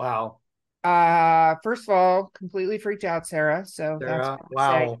 Wow. First of all, completely freaked out, Sarah. So that's Sarah, what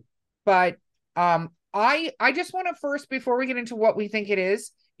I say. wow. But I just want to first, before we get into what we think it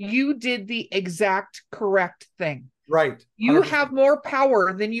is, you did the exact correct thing. Right. You 100%. have more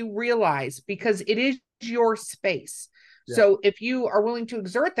power than you realize because it is your space. Yeah. So if you are willing to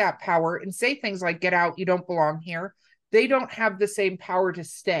exert that power and say things like, "Get out, you don't belong here," they don't have the same power to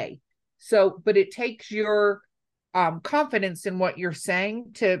stay. So, but it takes your confidence in what you're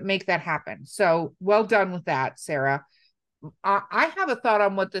saying to make that happen. So well done with that, Sarah. I have a thought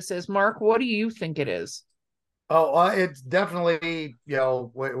on what this is. Mark, what do you think it is? Oh, it's definitely,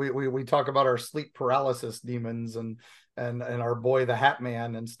 we talk about our sleep paralysis demons and our boy the Hat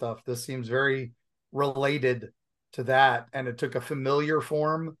Man and stuff. This seems very related to that, and it took a familiar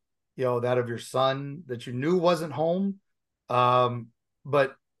form, that of your son that you knew wasn't home.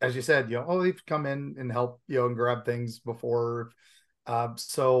 But as you said, they've come in and help, and grab things before.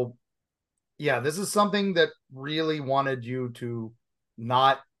 So yeah, this is something that really wanted you to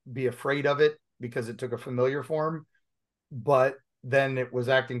not be afraid of it because it took a familiar form, but then it was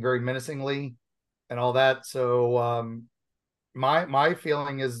acting very menacingly and all that. So my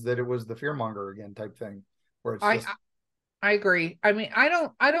feeling is that it was the fearmonger again type thing, where it's just. I agree. I mean, I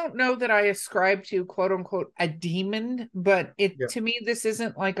don't know that I ascribe to quote unquote a demon, but to me, this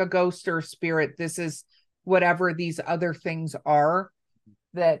isn't like a ghost or a spirit. This is whatever these other things are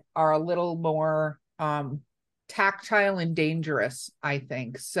that are a little more tactile and dangerous, I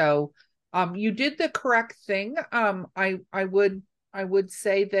think. So you did the correct thing. I would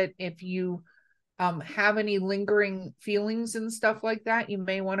say that if you have any lingering feelings and stuff like that, you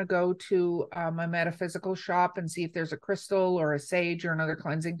may want to go to a metaphysical shop and see if there's a crystal or a sage or another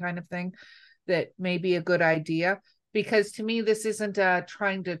cleansing kind of thing that may be a good idea. Because to me, this isn't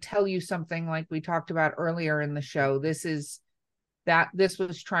trying to tell you something like we talked about earlier in the show. This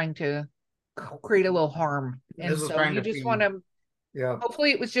was trying to create a little harm. And so you just want to, hopefully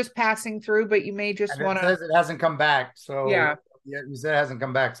it was just passing through, but you may just want to. It says it hasn't come back. So yeah, you said it hasn't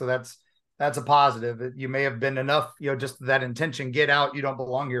come back. So that's a positive. You may have been enough, just that intention, get out, you don't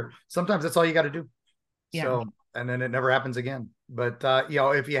belong here. Sometimes that's all you got to do. Yeah. So, and then it never happens again. But,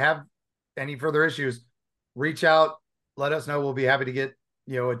 if you have any further issues, reach out, let us know. We'll be happy to get,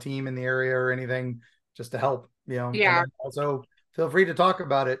 a team in the area or anything just to help, Yeah. Also feel free to talk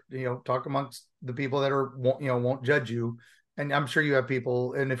about it, talk amongst the people that won't judge you. And I'm sure you have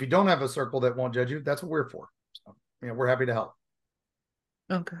people. And if you don't have a circle that won't judge you, that's what we're for. So, we're happy to help.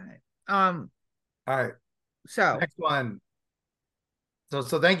 Okay. All right. So next one. So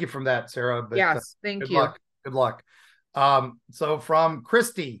thank you from that, Sarah. But, yes, thank you. Good luck. So from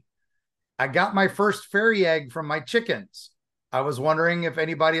Christy, I got my first fairy egg from my chickens. I was wondering if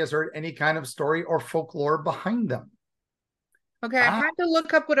anybody has heard any kind of story or folklore behind them. Okay, I had to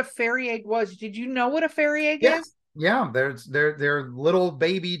look up what a fairy egg was. Did you know what a fairy egg is? Yeah, they're little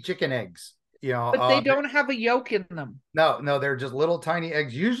baby chicken eggs. But they don't have a yolk in them. No, they're just little tiny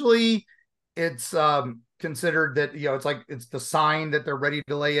eggs. Usually it's considered that, it's the sign that they're ready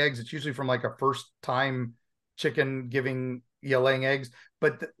to lay eggs. It's usually from like a first time chicken giving, laying eggs.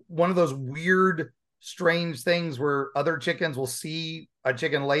 But one of those weird, strange things where other chickens will see a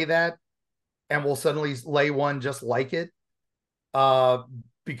chicken lay that and will suddenly lay one just like it.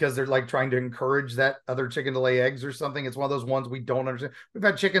 Because they're like trying to encourage that other chicken to lay eggs or something. It's one of those ones we don't understand. We've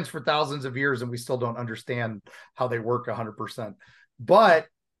had chickens for thousands of years and we still don't understand how they work 100%. But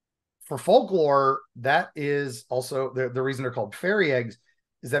for folklore, that is also the reason they're called fairy eggs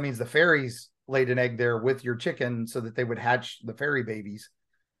is that means the fairies laid an egg there with your chicken so that they would hatch the fairy babies.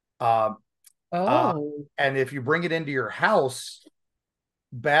 And if you bring it into your house,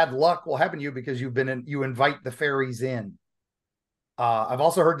 bad luck will happen to you because you invite the fairies in. I've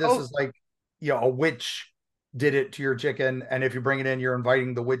also heard this is like, a witch did it to your chicken. And if you bring it in, you're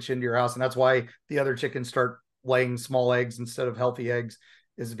inviting the witch into your house. And that's why the other chickens start laying small eggs instead of healthy eggs,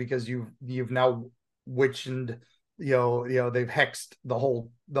 is because you've now witched, they've hexed the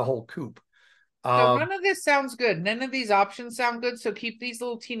whole coop. So none of this sounds good. None of these options sound good. So keep these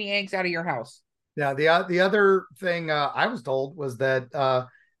little teeny eggs out of your house. Yeah, the other thing I was told was that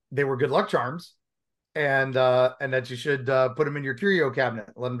they were good luck charms, and that you should put them in your curio cabinet,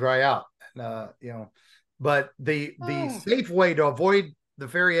 let them dry out. And, but the Oh, safe way to avoid the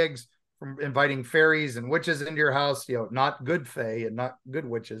fairy eggs from inviting fairies and witches into your house, not good fae and not good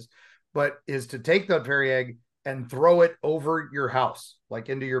witches, but is to take the fairy egg and throw it over your house, like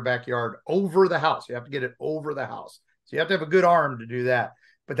into your backyard, over the house. You have to get it over the house. So you have to have a good arm to do that.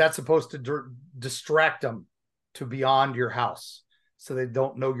 But that's supposed to distract them to beyond your house so they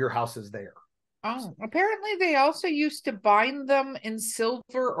don't know your house is there. oh, apparently they also used to bind them in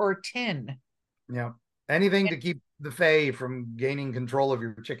silver or tin. Yeah. Anything to keep the fae from gaining control of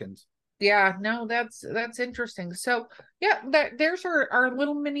your chickens. Yeah, no, that's interesting. So yeah, there's our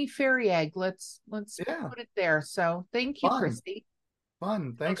little mini fairy egg. Let's Yeah. put it there. So thank you, Fun. Christy.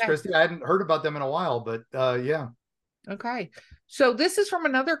 Fun. Thanks, Okay. Christy. I hadn't heard about them in a while, but yeah. Okay. So this is from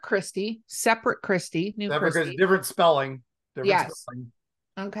another Christy, separate Christy, new Christy. Different spelling. Different Yes. spelling.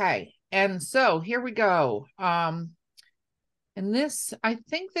 Okay. And so here we go. And this, I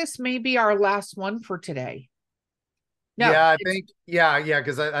think this may be our last one for today. No, yeah, I think, yeah,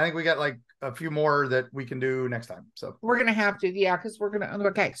 because I think we got like a few more that we can do next time. So we're gonna have to, yeah, because we're gonna.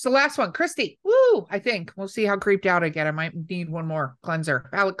 Okay, so last one, Christy. Woo! I think we'll see how creeped out I get. I might need one more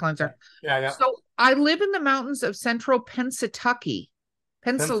palate cleanser. Yeah. So I live in the mountains of central Pennsylvania.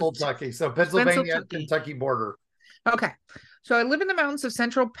 So Pennsylvania, Kentucky border. Okay. So I live in the mountains of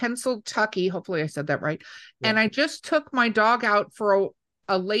central Pennsylvania. Hopefully I said that right. Yeah. And I just took my dog out for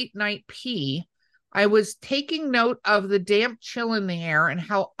a late night pee. I was taking note of the damp chill in the air and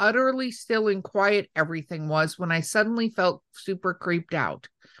how utterly still and quiet everything was when I suddenly felt super creeped out.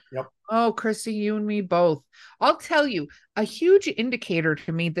 Yep. Oh, Chrissy, you and me both. I'll tell you, a huge indicator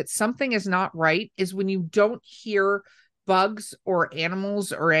to me that something is not right is when you don't hear bugs or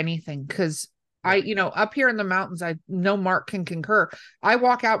animals or anything. Because up here in the mountains, I know Mark can concur. I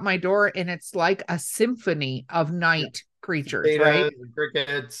walk out my door and it's like a symphony of night creatures, right? And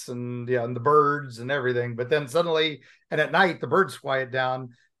crickets and the birds and everything. But then suddenly, and at night, the birds quiet down,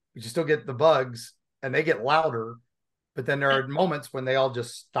 but you still get the bugs and they get louder. But then there are moments when they all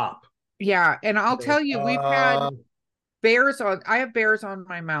just stop. Yeah. And I'll tell you, we've had bears I have bears on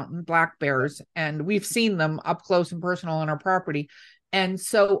my mountain, black bears, and we've seen them up close and personal on our property. And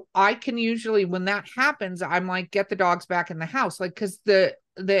so I can usually, when that happens, I'm like, get the dogs back in the house. Like, because the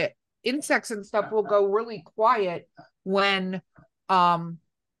insects and stuff will go really quiet when when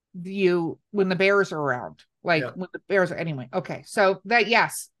the bears are around. When the bears are, anyway. Okay. So that,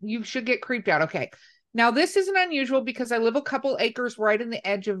 yes, you should get creeped out. Okay. Now this isn't unusual because I live a couple acres right in the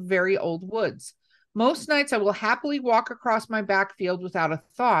edge of very old woods. Most nights I will happily walk across my backfield without a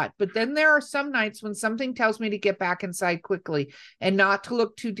thought, but then there are some nights when something tells me to get back inside quickly and not to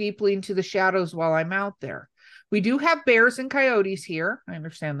look too deeply into the shadows while I'm out there. We do have bears and coyotes here. I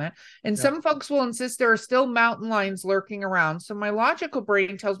understand that. And some folks will insist there are still mountain lions lurking around. So my logical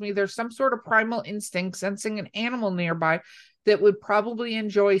brain tells me there's some sort of primal instinct sensing an animal nearby that would probably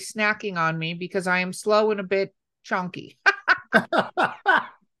enjoy snacking on me because I am slow and a bit chunky.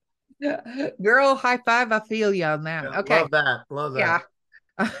 Girl, high five. I feel you on that. Okay. Love that.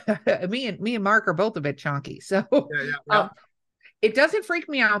 Yeah. me and Mark are both a bit chunky. So it doesn't freak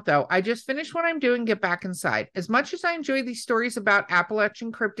me out though. I just finish what I'm doing, get back inside. As much as I enjoy these stories about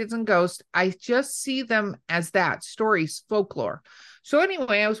Appalachian cryptids and ghosts, I just see them as that, stories, folklore. So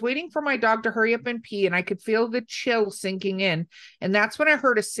anyway, I was waiting for my dog to hurry up and pee, and I could feel the chill sinking in. And that's when I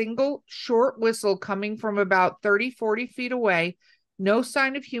heard a single short whistle coming from about 30, 40 feet away. No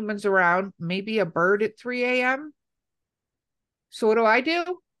sign of humans around, maybe a bird at 3 a.m. So what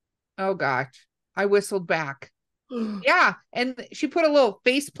do? Oh gosh, I whistled back. Yeah, and she put a little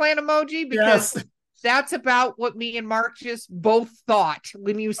faceplant emoji because that's about what me and Mark just both thought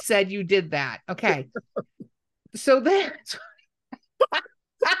when you said you did that. Okay. So that's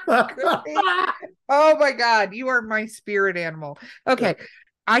oh my God, you are my spirit animal. Okay.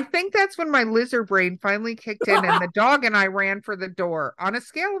 I think that's when my lizard brain finally kicked in and the dog and I ran for the door. On a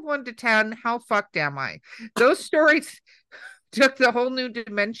scale of 1 to 10, how fucked am I? Those stories took the whole new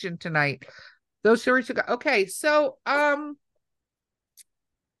dimension tonight. Those stories took, okay, so a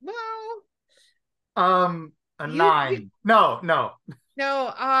 9. No.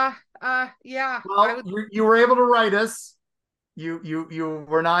 Yeah. Well, you were able to write us. You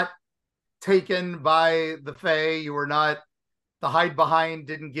were not taken by the fae. You were not, the hide behind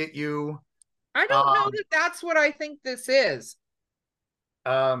didn't get you. I don't know that that's what I think this is.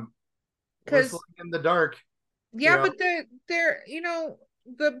 Because in the dark. Yeah, but they're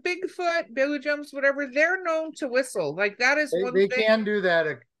the Bigfoot, Billy Jumps, whatever, they're known to whistle. Like that is one they thing. Can do that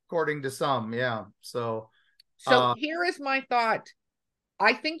according to some. Yeah. So Here is my thought.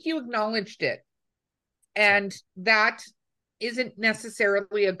 I think you acknowledged it. And that isn't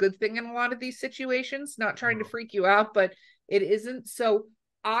necessarily a good thing in a lot of these situations, not trying to freak you out, but it isn't. So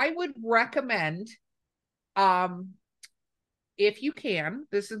I would recommend, if you can,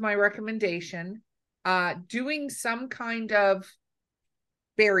 this is my recommendation, doing some kind of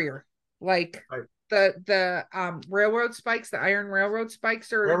barrier, like the railroad spikes, the iron railroad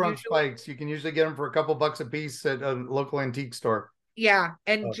spikes are railroad spikes. You can usually get them for a couple bucks a piece at a local antique store. Yeah,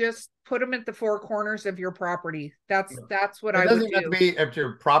 and just put them at the four corners of your property. That's what I would do. It doesn't have to be at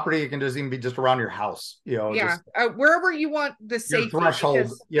your property. It can just even be just around your house. Yeah, wherever you want the safety threshold.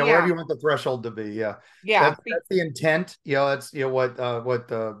 Because, wherever you want the threshold to be. Yeah, that's the intent. That's what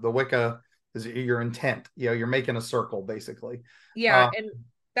the Wicca is. Your intent. You're making a circle basically. Yeah, and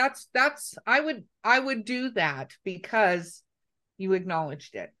that's I would do that because you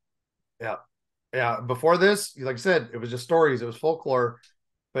acknowledged it. Yeah. Yeah, before this, like I said, it was just stories, it was folklore,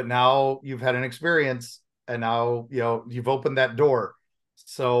 but now you've had an experience, and now you've opened that door.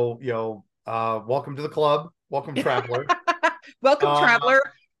 So welcome to the club, welcome traveler. Welcome traveler.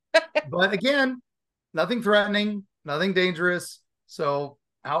 But again, nothing threatening, nothing dangerous. So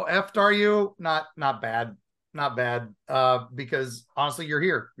how effed are you? Not bad, because honestly, you're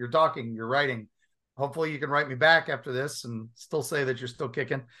here, you're talking, you're writing. Hopefully you can write me back after this and still say that you're still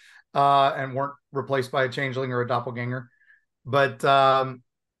kicking. And weren't replaced by a changeling or a doppelganger. But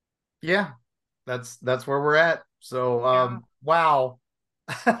yeah, that's where we're at. So wow.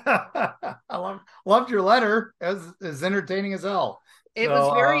 I loved your letter. It was as entertaining as hell. It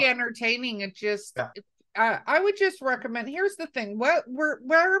was very entertaining. It just I would just recommend, here's the thing,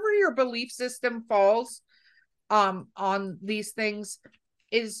 wherever your belief system falls on these things,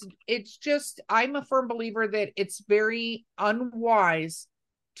 it's just, I'm a firm believer that it's very unwise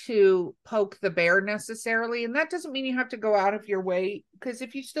to poke the bear necessarily. And that doesn't mean you have to go out of your way, because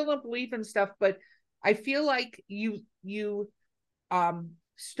if you still don't believe in stuff, but I feel like you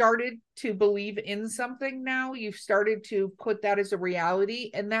started to believe in something now. You've started to put that as a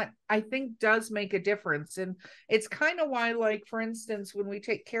reality, and that I think does make a difference. And it's kind of why, like, for instance, when we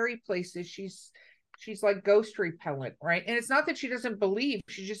take Carrie places, she's like ghost repellent, right? And it's not that she doesn't believe,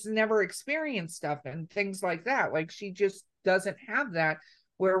 she just never experienced stuff and things like that. Like, she just doesn't have that.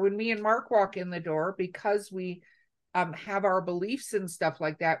 Where when me and Mark walk in the door, because we have our beliefs and stuff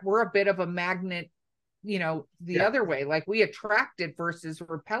like that, we're a bit of a magnet, the other way. Like, we attract it versus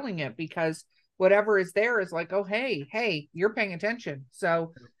repelling it, because whatever is there is like, oh, hey, you're paying attention.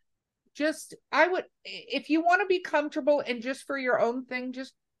 So just, I would, if you want to be comfortable and just for your own thing,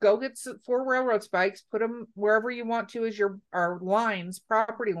 just go get 4 railroad spikes, put them wherever you want to as our lines,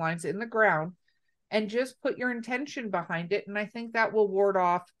 property lines in the ground, and just put your intention behind it. And I think that will ward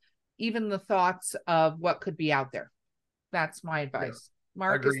off even the thoughts of what could be out there. That's my advice.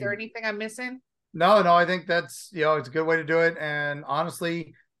 Mark, is there anything I'm missing? No, I think that's, it's a good way to do it. And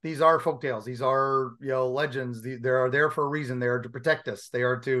honestly, these are folktales. These are, legends. They are there for a reason. They are to protect us. They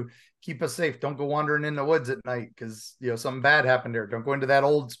are to keep us safe. Don't go wandering in the woods at night because, something bad happened there. Don't go into that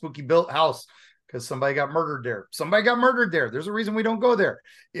old spooky built house because somebody got murdered there. There's a reason we don't go there.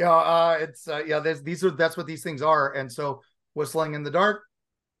 That's what these things are. And so whistling in the dark,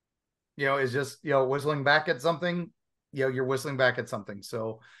 is just, whistling back at something. You're whistling back at something.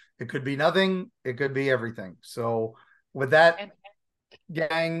 So it could be nothing. It could be everything. So with that,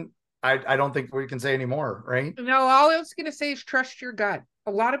 gang, I don't think we can say anymore, right? No, all I was going to say is trust your gut.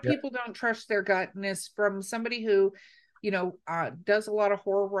 A lot of people don't trust their gut, and it's from somebody who, does a lot of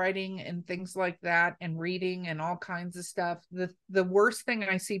horror writing and things like that, and reading and all kinds of stuff. The worst thing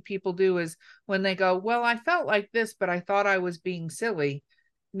I see people do is when they go, well, I felt like this, but I thought I was being silly.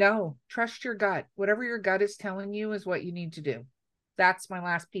 No, trust your gut. Whatever your gut is telling you is what you need to do. That's my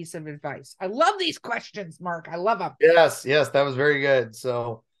last piece of advice. I love these questions, Mark. I love them. Yes, that was very good.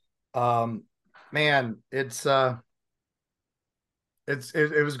 So, man, it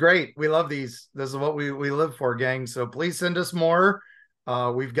was great. We love these. This is what we live for, gang. So please send us more.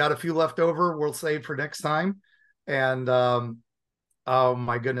 We've got a few left over. We'll save for next time. And oh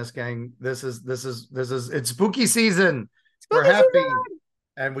my goodness, gang, this is it's spooky season. We're happy,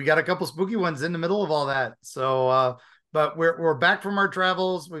 and we got a couple spooky ones in the middle of all that. So, but we're back from our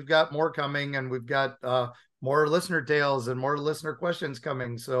travels. We've got more coming, and we've got more listener tales and more listener questions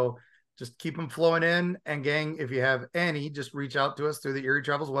coming. So just keep them flowing in. And gang, if you have any, just reach out to us through the Eerie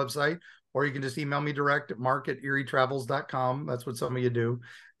Travels website, or you can just email me direct at mark@eerietravels.com. That's what some of you do.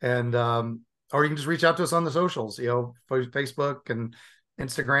 And, or you can just reach out to us on the socials, Facebook and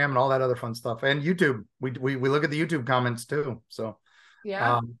Instagram and all that other fun stuff. And YouTube. We look at the YouTube comments too. So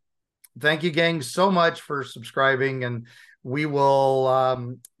Yeah. Thank you, gang, so much for subscribing, and we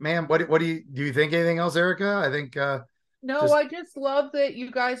will. Man, what do you think? Anything else, Erica? I think. No, I just love that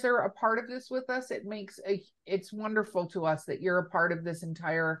you guys are a part of this with us. It's wonderful to us that you're a part of this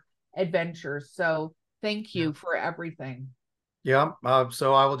entire adventure. So thank you for everything. Yeah.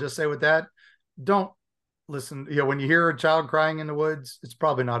 So I will just say with that, don't listen. When you hear a child crying in the woods, it's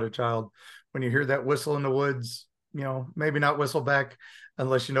probably not a child. When you hear that whistle in the woods, maybe not whistle back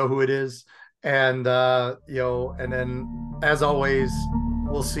unless you know who it is. And and then as always,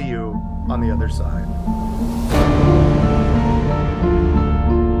 we'll see you on the other side.